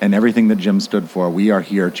and everything that Jim stood for. We are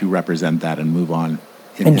here to represent that and move on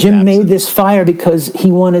And Jim made this fire because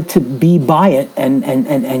he wanted to be by it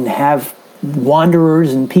and have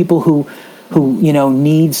wanderers and people who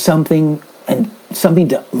need something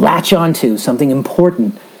to latch onto, something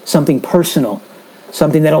important, something personal,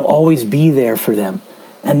 something that'll always be there for them.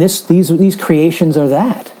 And these creations are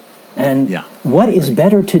that. And what is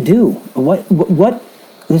better to do? What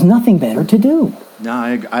there's nothing better to do.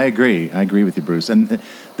 No, I agree. I agree with you, Bruce. And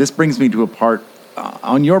this brings me to a part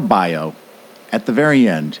on your bio. At the very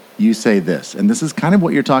end, you say this, and this is kind of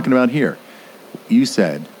what you're talking about here. You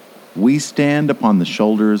said, "We stand upon the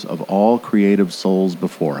shoulders of all creative souls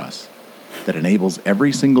before us that enables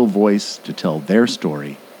every single voice to tell their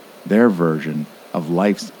story, their version of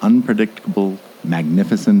life's unpredictable,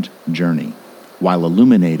 magnificent journey, while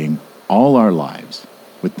illuminating all our lives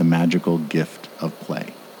with the magical gift of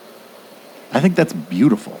play." I think that's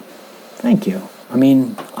beautiful. Thank you. I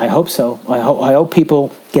mean, I hope so. I hope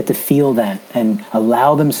people get to feel that and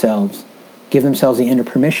allow themselves, give themselves the inner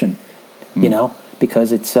permission,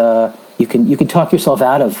 because it's you can talk yourself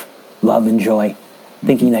out of love and joy,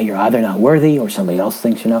 thinking that you're either not worthy or somebody else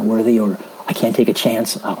thinks you're not worthy, or I can't take a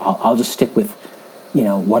chance. I'll just stick with,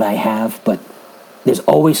 what I have. But there's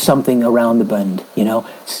always something around the bend.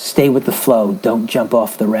 Stay with the flow. Don't jump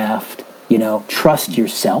off the raft. Trust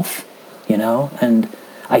yourself. And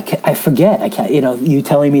I forget. I can't. You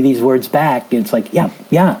telling me these words back. It's like, yeah,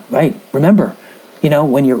 right. Remember,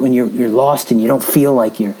 when you're lost and you don't feel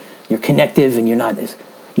like you're connective and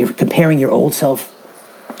you're comparing your old self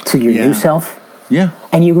to your new self. Yeah.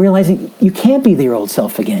 And you're realizing you can't be your old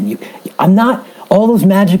self again. I'm not all those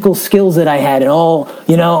magical skills that I had and all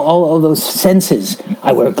those senses.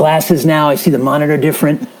 I wear glasses now. I see the monitor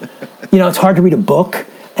different. It's hard to read a book.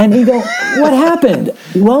 And you go, what happened?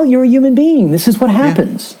 Well, you're a human being. This is what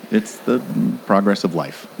happens. Yeah. It's the progress of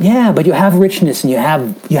life. Yeah, but you have richness and you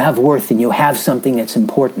have worth and you have something that's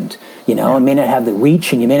important. It may not have the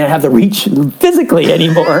reach, and you may not have the reach physically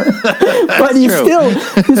anymore, but you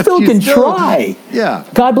still can try. Yeah.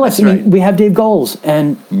 God bless. We have Dave Goles,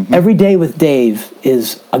 and every day with Dave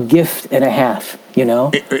is a gift and a half.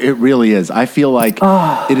 It really is. I feel like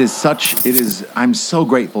I'm so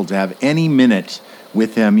grateful to have any minute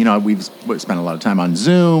with him. We've spent a lot of time on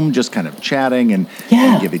Zoom, just kind of chatting and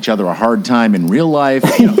give each other a hard time in real life.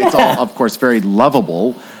 It's all, of course, very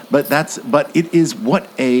lovable, but it is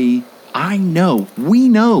we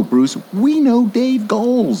know, Bruce, we know Dave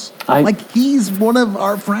Goles. He's one of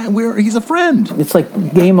our friends. He's a friend. It's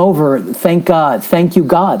like game over. Thank God. Thank you,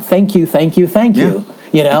 God. Thank you. Thank you. Thank you.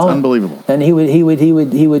 It's unbelievable. And he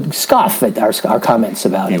would scoff at our comments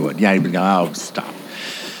about it. He would. Yeah, he'd be going, "Oh, stop."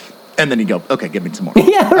 And then he'd go, "Okay, give me some more."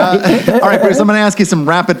 Yeah, right. All right, Bruce, I'm going to ask you some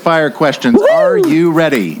rapid-fire questions. Woo! Are you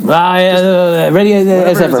ready? Ready as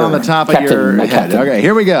ever. Whatever's on the top of your head. Okay,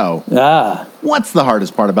 here we go. What's the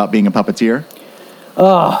hardest part about being a puppeteer?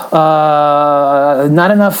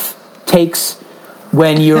 Not enough takes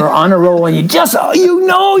when you're on a roll and you got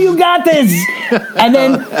this. And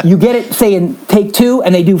then you get it, say, in take 2,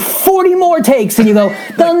 and they do 40 more takes, and you go,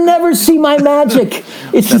 they'll never see my magic.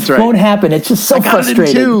 It just won't happen. It's just so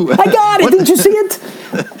frustrating. I got it. Didn't you see it?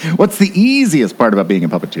 What's the easiest part about being a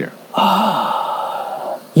puppeteer?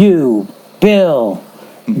 You, Bill,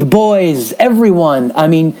 the boys, everyone. I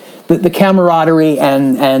mean, the camaraderie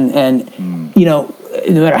and no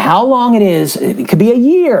matter how long it is, it could be a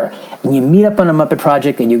year, and you meet up on a Muppet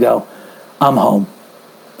project and you go, I'm home.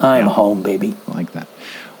 I'm home, baby. I like that.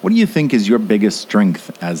 What do you think is your biggest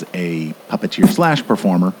strength as a puppeteer /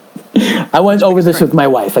 performer? I went over this with my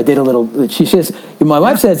wife. I did a little. She says, my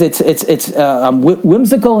wife says it's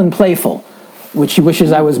whimsical and playful, which she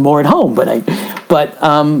wishes I was more at home. But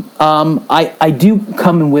I do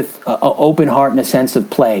come in with an open heart and a sense of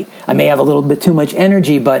play. I may have a little bit too much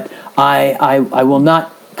energy, but I will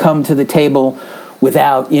not come to the table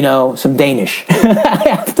without, some Danish.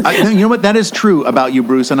 You know what? That is true about you,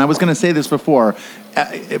 Bruce. And I was going to say this before.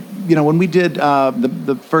 When we did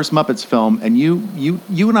the first Muppets film, and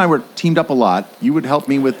you and I were teamed up a lot. You would help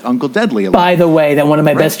me with Uncle Deadly a lot. By the way, that one of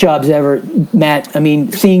my best jobs ever, Matt. I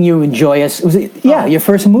mean, seeing you enjoy us. Was it? Yeah, your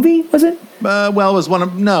first movie, was it? Well, it was one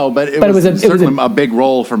of but it was certainly a big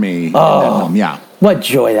role for me in that film. Yeah. What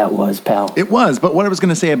joy that was, pal. It was. But what I was going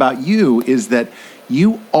to say about you is that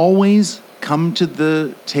you always come to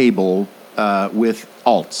the table with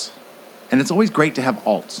alts. And it's always great to have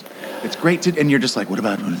alts. It's great to, and you're just like, what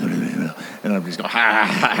about, and I'm just going, ha,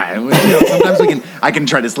 ha, ha. Sometimes I can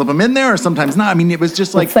try to slip them in there, or sometimes not. I mean, it was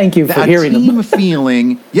just like, thank you for hearing them. Team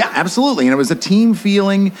feeling. Yeah, absolutely. And it was a team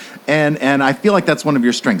feeling, and I feel like that's one of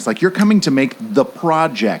your strengths. Like, you're coming to make the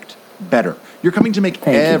project better. You're coming to make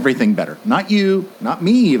Thank you. everything better. Not you, not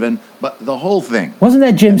me even, but the whole thing. Wasn't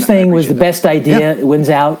that Jim And I saying was the appreciate best idea Yeah. wins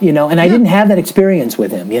out? You know, and I didn't have that experience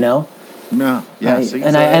with him. You know. No, yeah. I- so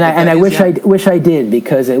and I wish yeah. I wish I did,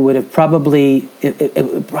 because it would have probably it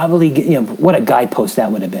would probably, you know, what a guidepost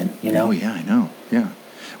that would have been. You know. Oh yeah, I know. Yeah.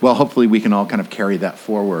 Well, hopefully we can all kind of carry that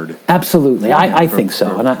forward. Absolutely, Yeah, I for- think so,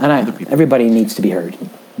 for and other people. everybody needs to be heard.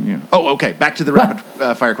 Yeah. Oh, okay. Back to the rapid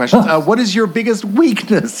fire questions. What is your biggest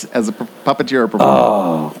weakness as a puppeteer or performer?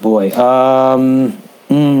 Oh boy,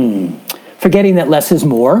 forgetting that less is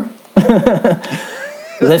more.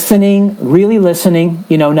 Listening, really listening,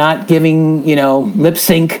 you know, not giving, you know, lip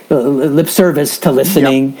service to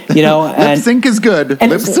listening, you know. Lip sync is good.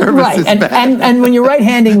 Lip service is bad. And when you're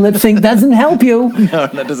right-handing, lip sync doesn't help you. No,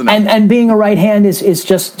 that doesn't help. And being a right hand is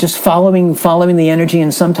just following the energy,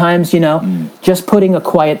 and sometimes, you know, just putting a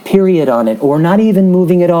quiet period on it, or not even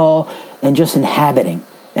moving at all, and just inhabiting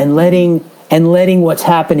and letting what's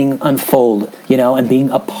happening unfold, you know, and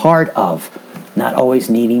being a part of, not always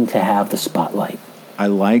needing to have the spotlight. I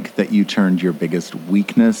like that you turned your biggest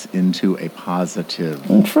weakness into a positive.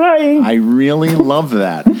 I'm trying. I really love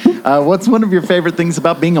that. What's one of your favorite things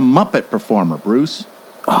about being a Muppet performer, Bruce?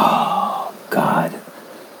 God,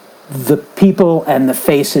 the people and the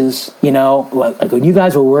faces, you know, like when you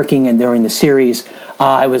guys were working and during the series,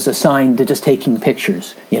 I was assigned to just taking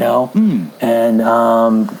pictures, you know, and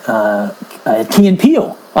Key and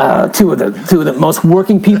Peele, two of the most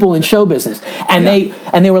working people in show business, and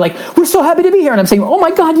they were like, "We're so happy to be here," and I'm saying, "Oh my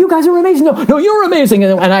God, you guys are amazing! No, you're amazing!"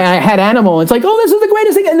 And I had Animal, and it's like, "Oh, this is the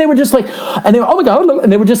greatest thing!" And they were just like, and they were, "Oh my God!"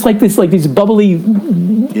 And they were just like these bubbly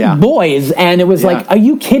boys, and it was like, "Are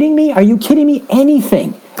you kidding me? Are you kidding me?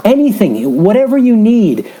 Anything, whatever you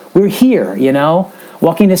need, we're here," you know.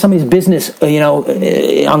 Walking into somebody's business, you know,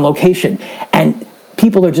 on location, and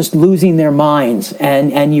people are just losing their minds,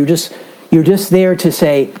 and you're just there to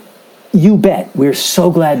say, "You bet, we're so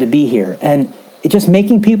glad to be here," and it just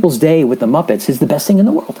making people's day with the Muppets is the best thing in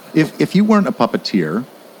the world. If you weren't a puppeteer,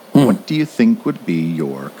 what do you think would be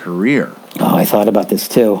your career? Oh, I thought about this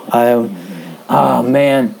too. Oh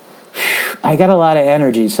man, I got a lot of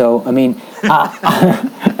energy. So I mean,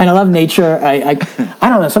 and I love nature. I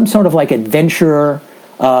don't know, some sort of like adventurer.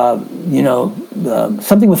 You know,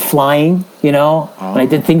 something with flying. You know, when I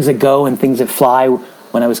did Things That Go and Things That Fly,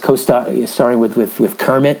 when I was co-starring with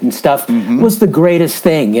Kermit and stuff, was the greatest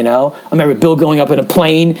thing. You know, I remember Bill going up in a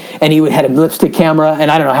plane, and he had a lipstick camera,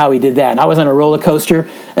 and I don't know how he did that. And I was on a roller coaster,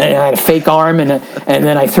 and I had a fake arm, and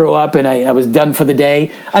then I threw up, and I was done for the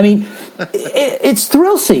day. I mean, it's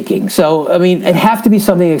thrill-seeking. So I mean, it'd have to be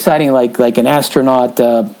something exciting, like an astronaut,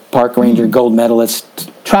 park ranger, gold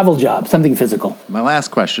medalist, travel job, something physical. My last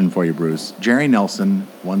question for you, Bruce. Jerry Nelson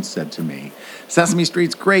once said to me, "Sesame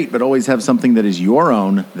Street's great, but always have something that is your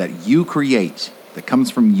own, that you create, that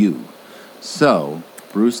comes from you." So,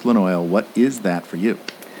 Bruce Lanoil, what is that for you?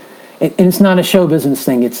 And it's not a show business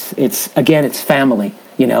thing. It's again, it's family.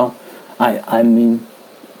 You know, I mean,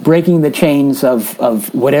 breaking the chains of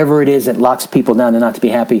whatever it is that locks people down and not to be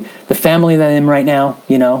happy. The family that I'm in right now,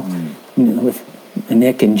 you know, with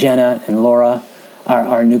Nick and Jenna and Laura,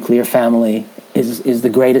 our nuclear family is the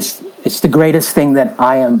greatest. It's the greatest thing that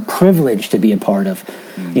I am privileged to be a part of,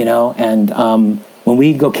 you know. And when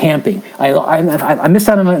we go camping, I missed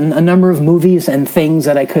out on a number of movies and things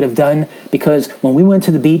that I could have done, because when we went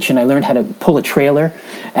to the beach and I learned how to pull a trailer,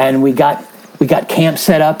 and we got camp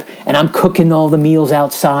set up, and I'm cooking all the meals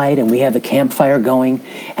outside, and we have the campfire going,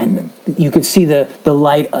 and you could see the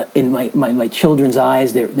light in my children's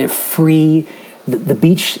eyes. They're free. The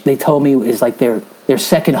beach, they told me, is like their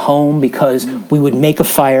second home, because we would make a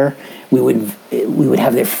fire. We would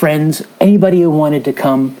have their friends. Anybody who wanted to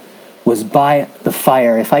come was by the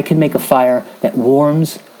fire. If I could make a fire that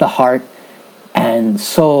warms the heart and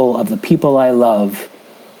soul of the people I love,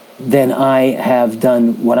 then I have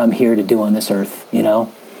done what I'm here to do on this earth, you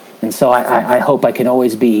know? And so I hope I can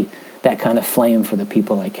always be that kind of flame for the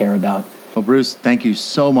people I care about. Well, Bruce, thank you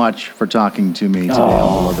so much for talking to me today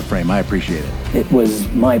on Below the Frame. I appreciate it. It was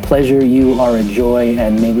my pleasure. You are a joy,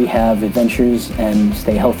 and may we have adventures and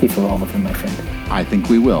stay healthy for all of them, my friend. I think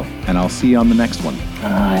we will, and I'll see you on the next one.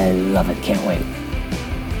 I love it. Can't wait.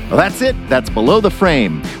 Well, that's it. That's Below the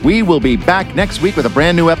Frame. We will be back next week with a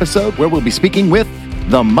brand new episode where we'll be speaking with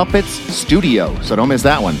the Muppets Studio, so don't miss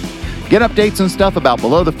that one. Get updates and stuff about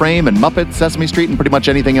Below the Frame and Muppets, Sesame Street, and pretty much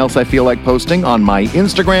anything else I feel like posting on my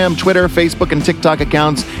Instagram, Twitter, Facebook, and TikTok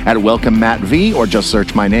accounts at WelcomeMattV, or just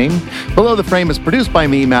search my name. Below the Frame is produced by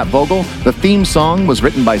me, Matt Vogel. The theme song was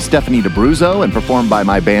written by Stephanie DeBruzzo and performed by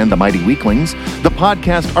my band, The Mighty Weaklings. The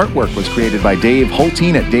podcast artwork was created by Dave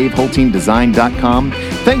Holteen at DaveHolteenDesign.com.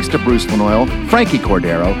 Thanks to Bruce Lanoil, Frankie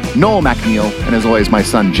Cordero, Noel McNeil, and as always, my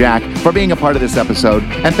son Jack, for being a part of this episode.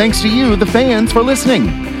 And thanks to you, the fans, for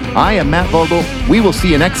listening. I am Matt Vogel. We will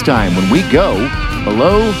see you next time when we go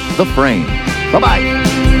Below the Frame. Bye-bye.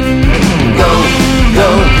 Go, go,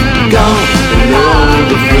 go below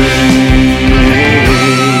the frame.